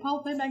 okay, Paul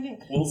will play a bad game.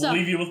 We'll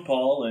leave you with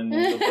Paul, and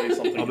we'll play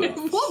something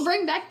else. We'll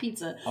bring back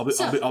pizza.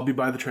 I'll be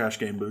by the trash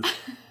game booth.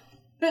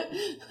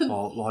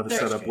 We'll have it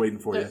set up waiting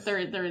for you.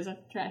 There is a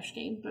trash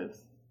game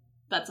booth.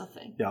 That's a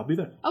thing. Yeah, I'll be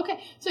there.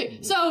 Okay,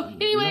 so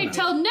anyway,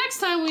 till next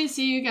time we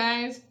see you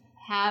guys,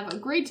 have a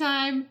great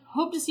time.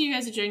 Hope to see you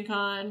guys at Gen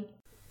Con.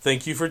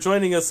 Thank you for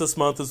joining us this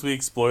month as we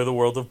explore the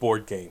world of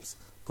board games.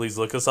 Please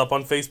look us up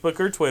on Facebook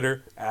or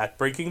Twitter at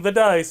Breaking the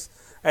Dice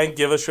and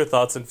give us your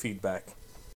thoughts and feedback.